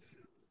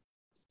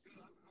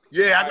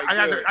 Yeah, I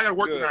got to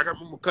work tonight. I'm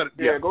going to cut it.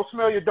 Yeah, go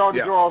smell your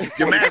daughter drawers.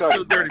 Your mask is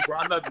still dirty, bro.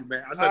 I love you,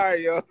 man. All right,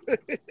 yo.